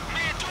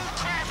 Man, don't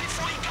crash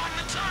before you got in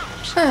the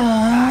tunnels.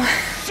 Oh,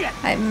 Shit.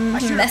 I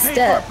should've messed paid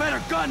up. for a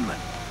better gunman.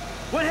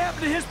 What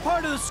happened to his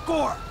part of the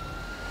score?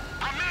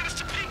 I managed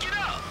to pick it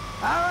up.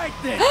 All right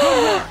then,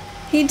 good work.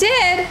 He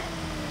did.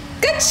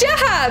 Good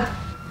job.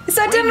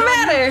 So it didn't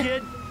matter.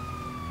 Kid.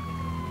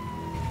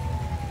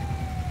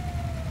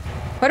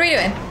 What are we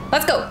doing?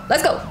 Let's go.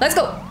 Let's go. Let's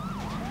go.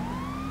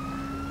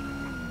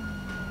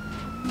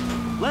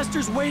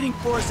 Lester's waiting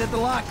for us at the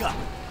lockup.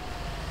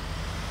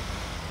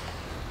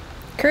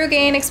 Crew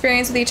gain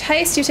experience with each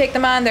heist you take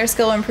them on. Their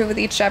skill will improve with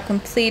each job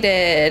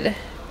completed.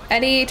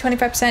 Eddie,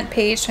 25%.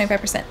 Paige,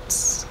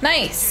 25%.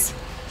 Nice.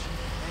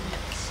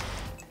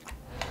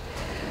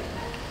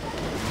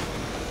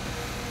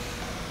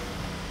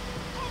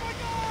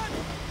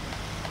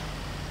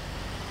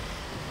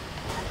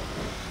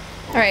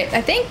 All right,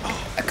 I think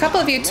a couple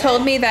of you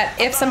told me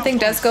that if something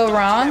does go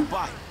wrong.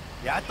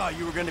 Yeah, I thought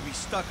you were gonna be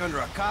stuck under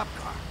a cop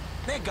car.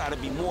 There gotta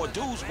be more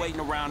dudes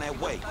waiting around that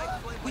way.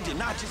 We did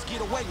not just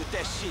get away with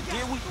that shit,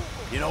 did we?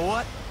 You know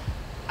what?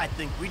 I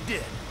think we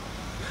did.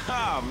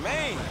 Oh,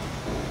 man.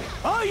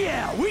 Oh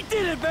yeah, we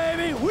did it,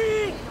 baby!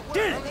 We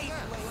did it!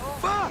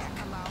 Fuck!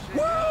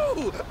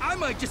 Whoa! I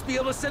might just be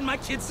able to send my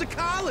kids to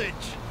college.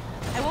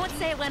 I won't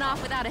say it went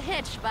off without a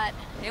hitch, but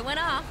it went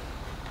off.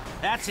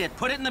 That's it.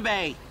 Put it in the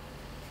bay.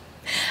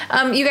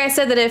 You guys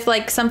said that if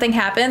like something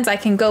happens, I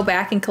can go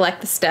back and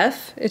collect the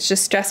stuff. It's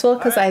just stressful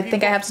because I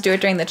think I have to do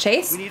it during the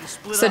chase.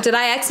 So did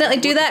I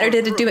accidentally do that, or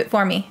did it do it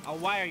for me? I'll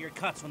wire your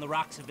cuts when the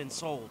rocks have been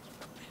sold.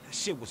 That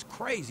shit was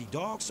crazy,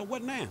 dog. So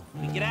what now?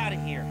 We get out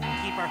of here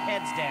and keep our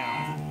heads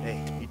down.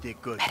 Hey, you did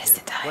good,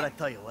 kid. What'd I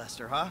tell you,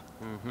 Lester, huh?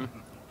 Mm-hmm. All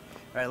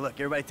right, look,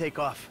 everybody take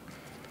off.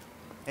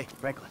 Hey,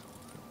 Franklin.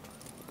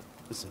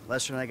 Listen,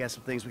 Lester and I got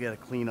some things we gotta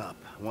clean up.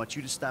 I want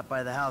you to stop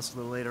by the house a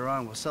little later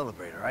on. We'll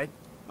celebrate, all right?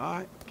 All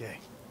right. Okay.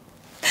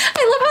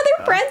 I love how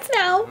they're friends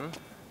now.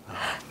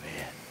 Oh,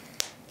 man.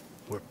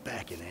 We're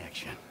back in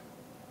action.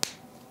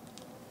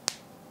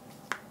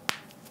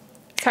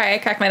 Sorry, I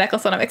cracked my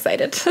knuckles when I'm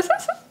excited.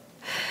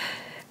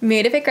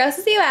 Mute if it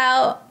grosses you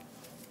out.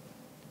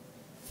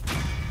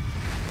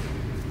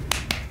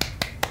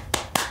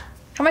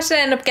 How much did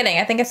I end up getting?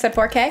 I think I said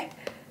 4K.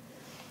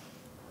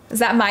 Is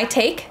that my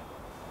take?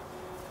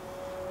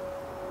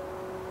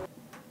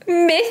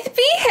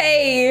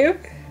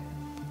 Misbehave.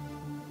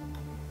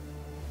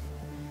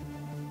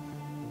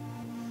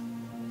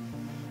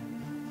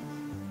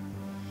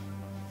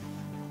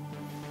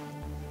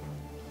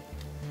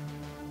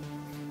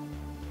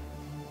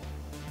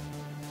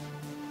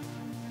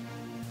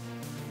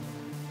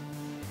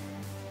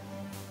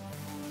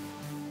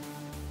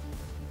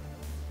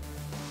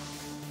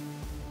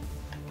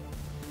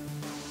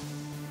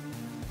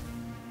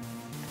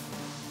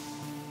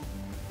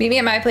 Meet me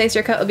at my place.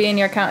 Your cut will be in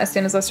your account as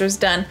soon as Lister's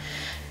done.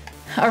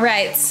 All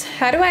right.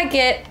 How do I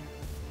get...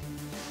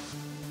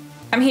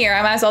 I'm here.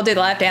 I might as well do the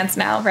lap dance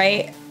now,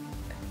 right?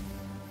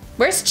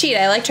 Where's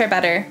Cheetah? I liked her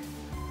better.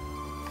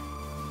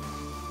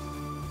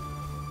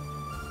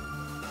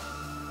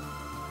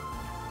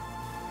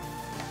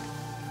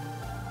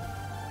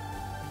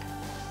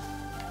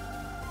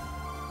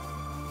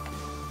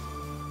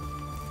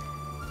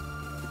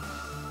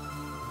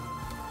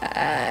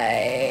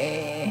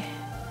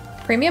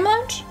 Premium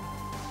lounge?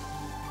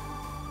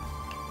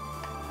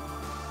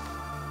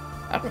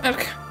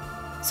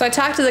 So I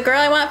talk to the girl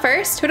I want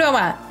first? Who do I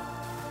want?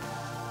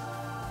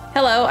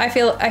 Hello, I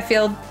feel...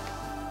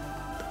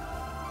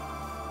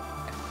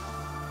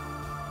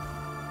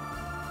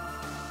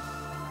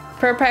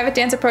 For a private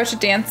dance, approach a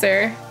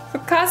dancer.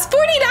 It costs $40!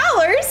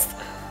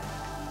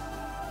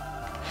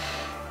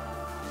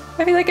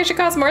 I feel like it should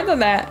cost more than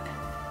that.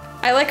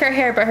 I like her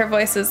hair, but her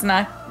voice is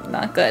not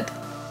good.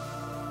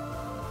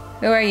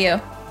 Who are you?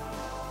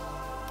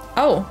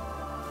 Oh.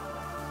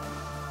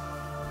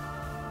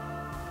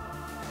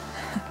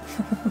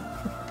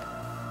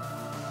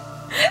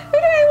 Who do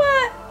I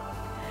want?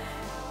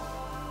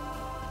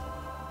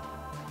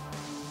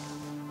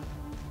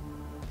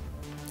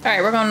 All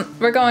right,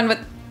 we're going with,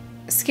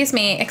 excuse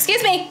me.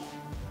 Excuse me.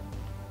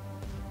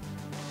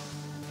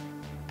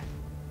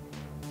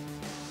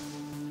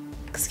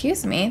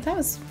 Excuse me. That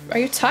was, are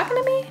you talking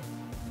to me?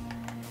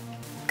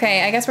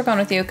 Okay, I guess we're going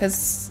with you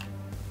because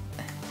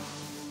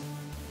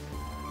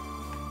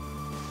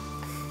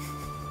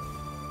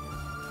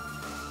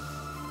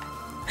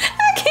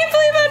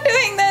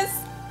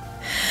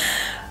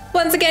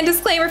once again,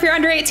 disclaimer, if you're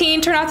under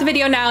 18, turn off the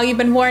video now. You've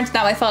been warned.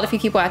 Not my fault if you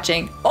keep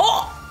watching.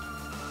 Oh!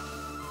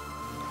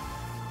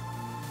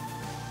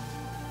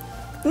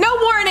 No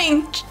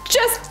warning!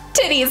 Just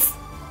titties.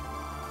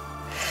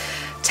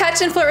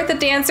 Touch and flirt with the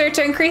dancer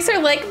to increase her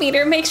like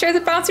meter. Make sure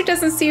the bouncer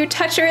doesn't see you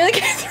touch her like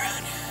you're thrown.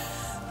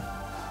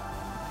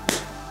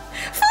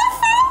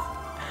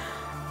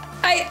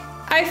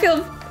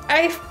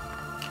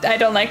 I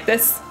don't like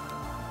this.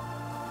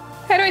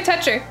 How do I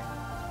touch her?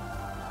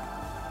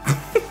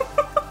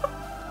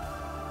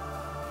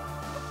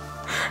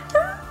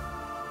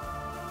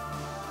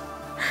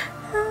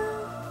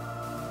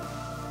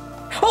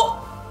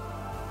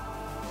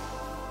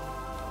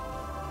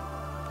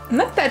 I'm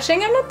not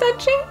touching, I'm not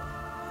touching.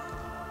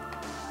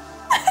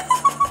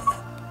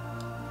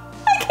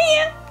 I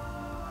can't.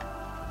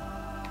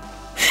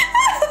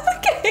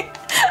 Okay,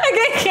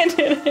 I can't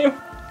do it anymore.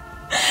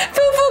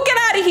 Fufu, get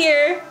out of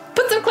here.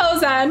 Put some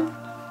clothes on.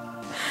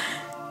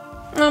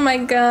 Oh my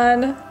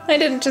God, I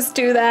didn't just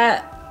do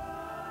that.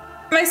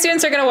 My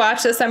students are gonna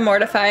watch this, I'm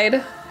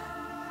mortified.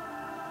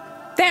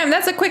 Damn,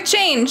 that's a quick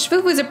change.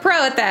 Fufu's a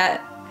pro at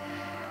that.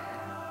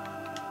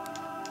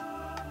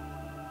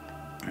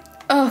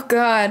 Oh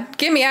God,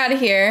 get me out of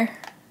here.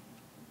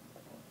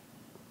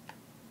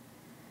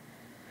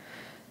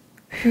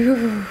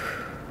 Whew.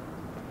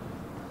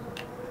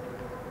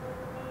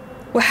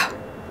 Wow.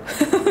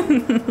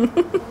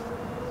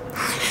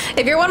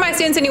 If you're one of my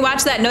students and you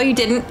watch that, no you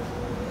didn't.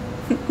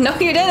 No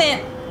you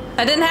didn't.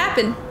 That didn't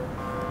happen.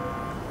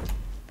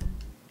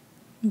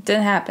 It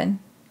didn't happen.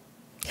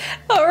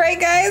 All right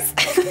guys,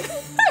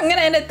 I'm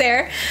gonna end it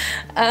there.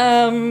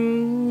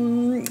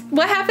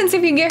 What happens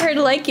if you get her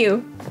to like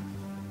you?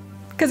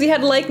 Because you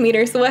had a like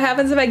meter, so what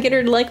happens if I get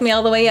her to like me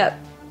all the way up?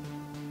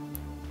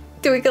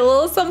 Do we get a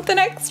little something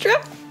extra?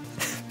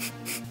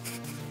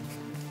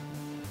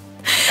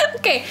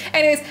 Okay,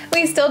 anyways,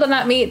 we still did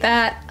not meet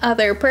that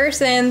other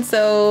person,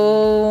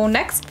 so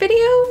next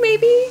video,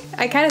 maybe?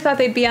 I kind of thought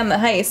they'd be on the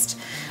heist.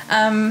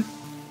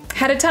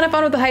 Had a ton of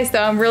fun with the heist,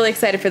 though. I'm really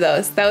excited for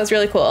those. That was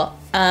really cool.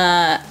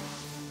 I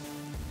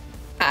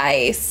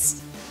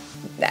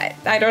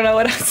don't know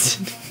what else.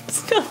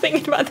 Still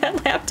thinking about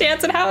that lap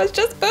dance and how it's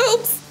just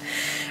boobs.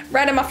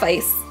 Right in my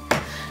face.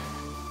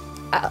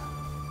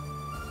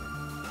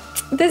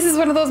 This is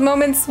one of those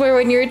moments where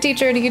when you're a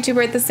teacher and a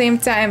YouTuber at the same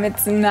time,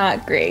 it's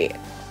not great.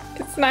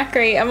 It's not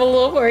great. I'm a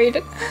little worried.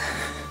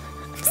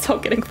 I'm so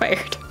getting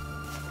fired.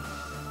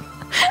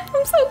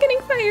 I'm so getting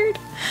fired.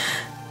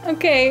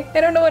 Okay,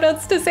 I don't know what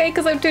else to say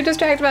because I'm too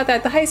distracted about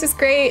that. The heist is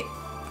great.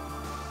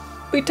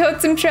 We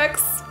towed some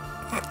trucks.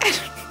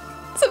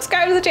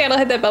 Subscribe to the channel,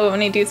 hit that bell button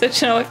when you do so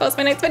to know when I post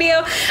my next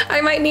video.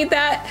 I might need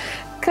that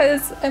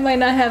because I might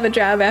not have a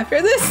job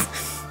after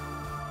this.